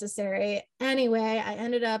so unnecessary. Anyway, I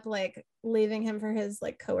ended up like leaving him for his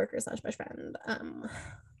like coworker / best friend,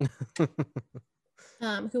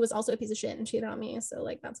 who was also a piece of shit and cheated on me. So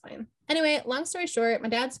like, that's fine. Anyway, long story short, my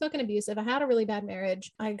dad's fucking abusive. I had a really bad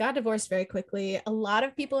marriage. I got divorced very quickly. A lot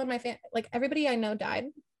of people in my family, like everybody I know, died.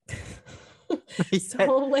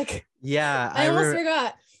 So like, yeah, I almost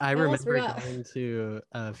forgot. I remember going to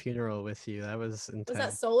a funeral with you. That was intense. Was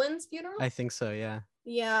that Solon's funeral? I think so, yeah.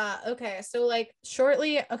 Yeah. Okay. So like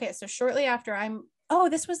shortly after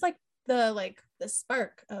this was like the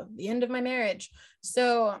spark of the end of my marriage.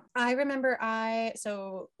 So I remember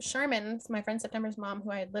Charmin, my friend September's mom,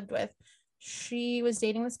 who I had lived with, she was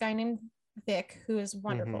dating this guy named Vic, who is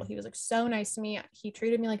wonderful. He was like so nice to me. He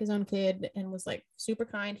treated me like his own kid and was like super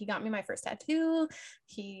kind. He got me my first tattoo.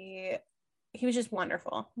 He was just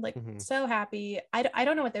wonderful, like so happy. I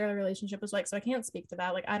don't know what their relationship was like, so I can't speak to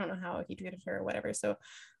that. Like, I don't know how he treated her or whatever. So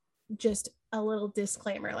just a little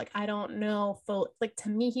disclaimer, like, I don't know like, to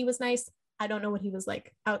me he was nice. I don't know what he was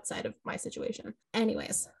like outside of my situation.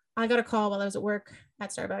 Anyways, I got a call while I was at work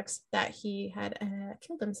at Starbucks that he had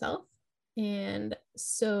killed himself. And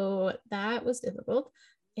so that was difficult.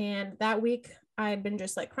 And that week I had been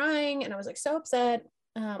just like crying, and I was like so upset,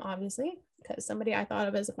 obviously. because somebody I thought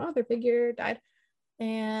of as a father figure died.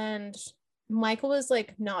 And Michael was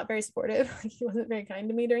like not very supportive. He wasn't very kind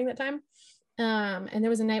to me during that time. And there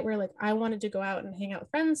was a night where like I wanted to go out and hang out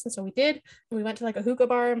with friends, and so we did. We went to like a hookah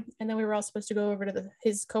bar, and then we were all supposed to go over to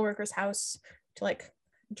his coworker's house to like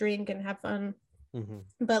drink and have fun.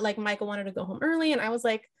 Mm-hmm. But like Michael wanted to go home early, and I was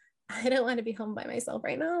like, I don't want to be home by myself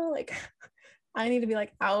right now. Like I need to be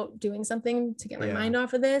like out doing something to get my mind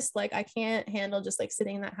off of this. Like I can't handle just like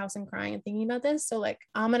sitting in that house and crying and thinking about this. So like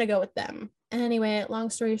I'm gonna go with them. Anyway,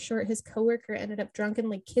 long story short, his coworker ended up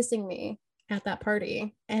drunkenly kissing me at that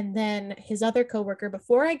party. And then his other coworker,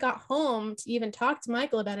 before I got home to even talk to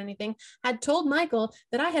Michael about anything, had told Michael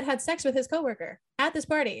that I had had sex with his coworker at this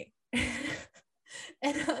party.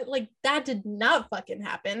 And like that did not fucking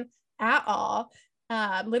happen at all.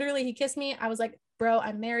 Literally he kissed me. I was like, bro,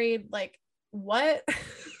 I'm married. Like what?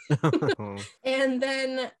 And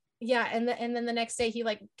then and then the next day he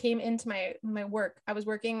like came into my work. I was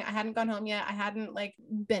working, I hadn't gone home yet. I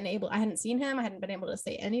hadn't seen him. I hadn't been able to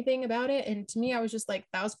say anything about it. And to me, I was just like,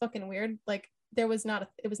 that was fucking weird. Like it was not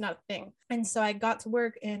a thing. And so I got to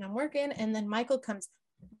work and I'm working, and then Michael comes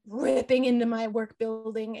ripping into my work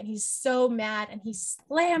building, and he's so mad, and he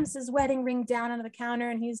slams his wedding ring down onto the counter,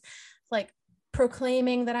 and he's like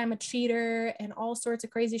proclaiming that I'm a cheater and all sorts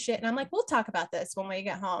of crazy shit. And I'm like, we'll talk about this when we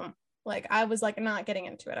get home. Like I was like not getting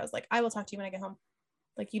into it. I was like, I will talk to you when I get home.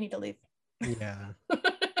 Like you need to leave. Yeah.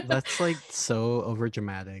 That's like so over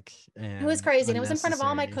dramatic. And it was crazy. And it was in front of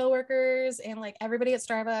all my coworkers and like everybody at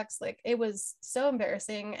Starbucks. Like it was so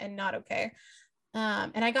embarrassing and not okay.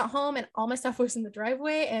 And I got home and all my stuff was in the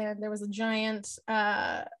driveway, and there was a giant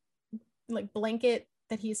like blanket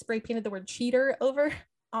that he spray painted the word cheater over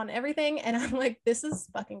on everything. And I'm like, this is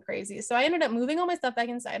fucking crazy. So I ended up moving all my stuff back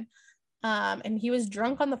inside. And he was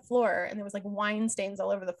drunk on the floor, and there was like wine stains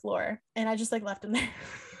all over the floor, and I just like left him there.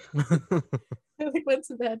 I like went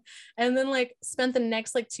to bed, and then like spent the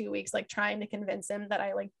next like 2 weeks like trying to convince him that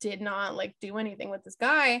I like did not like do anything with this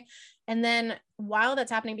guy. And then while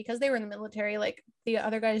that's happening, because they were in the military, like the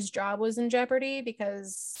other guy's job was in jeopardy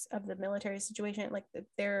because of the military situation. Like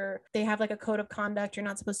they have like a code of conduct. You're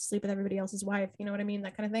not supposed to sleep with everybody else's wife. You know what I mean?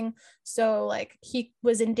 That kind of thing. So like he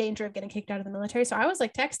was in danger of getting kicked out of the military. So I was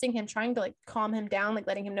like texting him, trying to like calm him down, like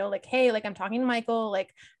letting him know like, hey, like I'm talking to Michael,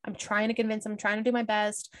 like I'm trying to convince him, trying to do my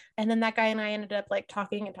best. And then that guy and I ended up like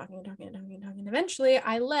talking. Eventually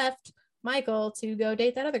I left Michael to go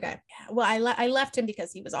date that other guy. Well, I left him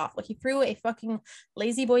because he was awful. He threw a fucking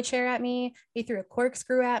lazy boy chair at me. He threw a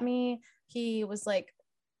corkscrew at me. He was like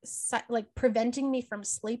preventing me from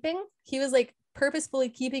sleeping. He was like purposefully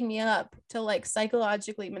keeping me up to like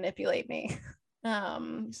psychologically manipulate me.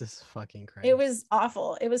 Jesus fucking Christ. It was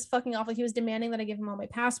awful. It was fucking awful. He was demanding that I give him all my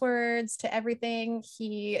passwords to everything.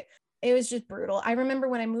 It was just brutal. I remember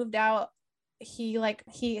when I moved out,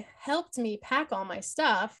 he helped me pack all my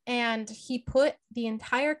stuff, and he put the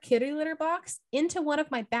entire kitty litter box into one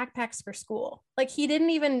of my backpacks for school. Like he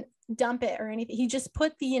didn't even dump it or anything. He just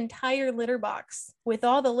put the entire litter box with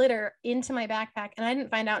all the litter into my backpack, and I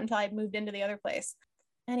didn't find out until I'd moved into the other place.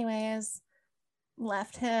 Anyways,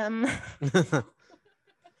 left him.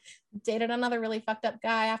 Dated another really fucked up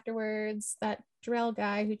guy afterwards, that Drell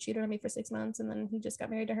guy who cheated on me for 6 months, and then he just got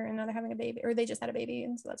married to her, and now they're having a baby, or they just had a baby,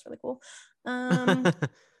 and so that's really cool.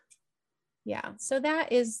 Yeah, so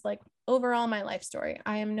that is like overall my life story.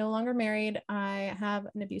 I am no longer married. I have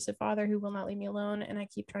an abusive father who will not leave me alone, and I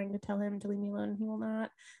keep trying to tell him to leave me alone, and he will not.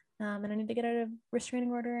 And I need to get out of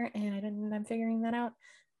restraining order, and I'm figuring that out.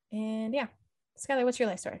 And yeah, Skylar, what's your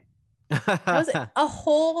life story? That was a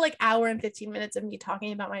whole like hour and 15 minutes of me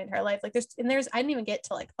talking about my entire life. Like I didn't even get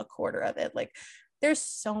to like a quarter of it. Like there's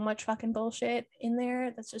so much fucking bullshit in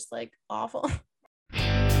there that's just like awful.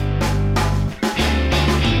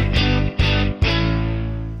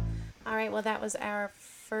 All right, well, that was our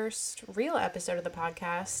first real episode of the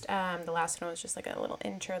podcast. The last one was just like a little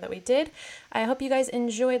intro that we did. I hope you guys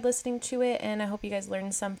enjoyed listening to it, and I hope you guys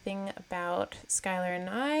learned something about Skylar and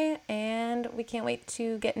I, and we can't wait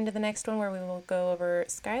to get into the next one where we will go over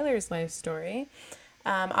Skylar's life story.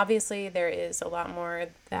 Obviously, there is a lot more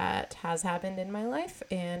that has happened in my life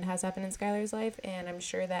and has happened in Skylar's life, and I'm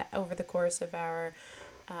sure that over the course of our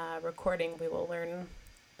recording, we will learn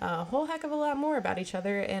a whole heck of a lot more about each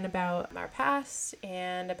other and about our past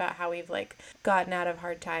and about how we've like gotten out of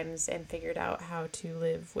hard times and figured out how to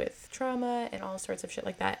live with trauma and all sorts of shit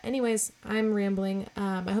like that. Anyways, I'm rambling.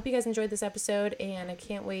 I hope you guys enjoyed this episode, and I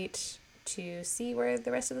can't wait to see where the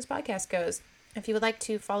rest of this podcast goes. If you would like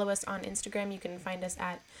to follow us on Instagram, you can find us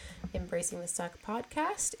at Embracing the Suck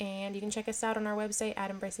Podcast, and you can check us out on our website at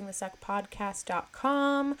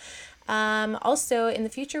embracingthesuckpodcast.com. Also, in the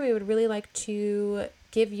future, we would really like to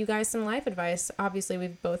give you guys some life advice. Obviously,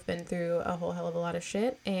 we've both been through a whole hell of a lot of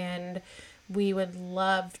shit, and we would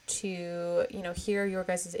love to, hear your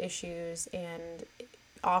guys' issues and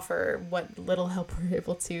offer what little help we're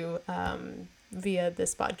able to via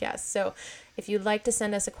this podcast. So if you'd like to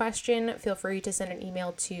send us a question, feel free to send an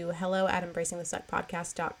email to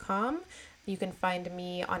hello@embracingthesuckpodcast.com. You can find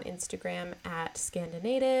me on Instagram at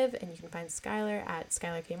Scandinative, and you can find Skylar at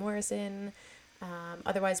Skylar K. Morrison.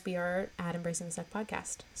 Otherwise, we are at Embracing the Suck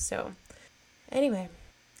Podcast. So anyway,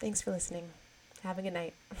 thanks for listening. Have a good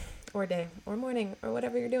night or day or morning or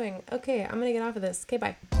whatever you're doing. Okay, I'm going to get off of this. Okay,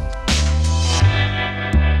 bye.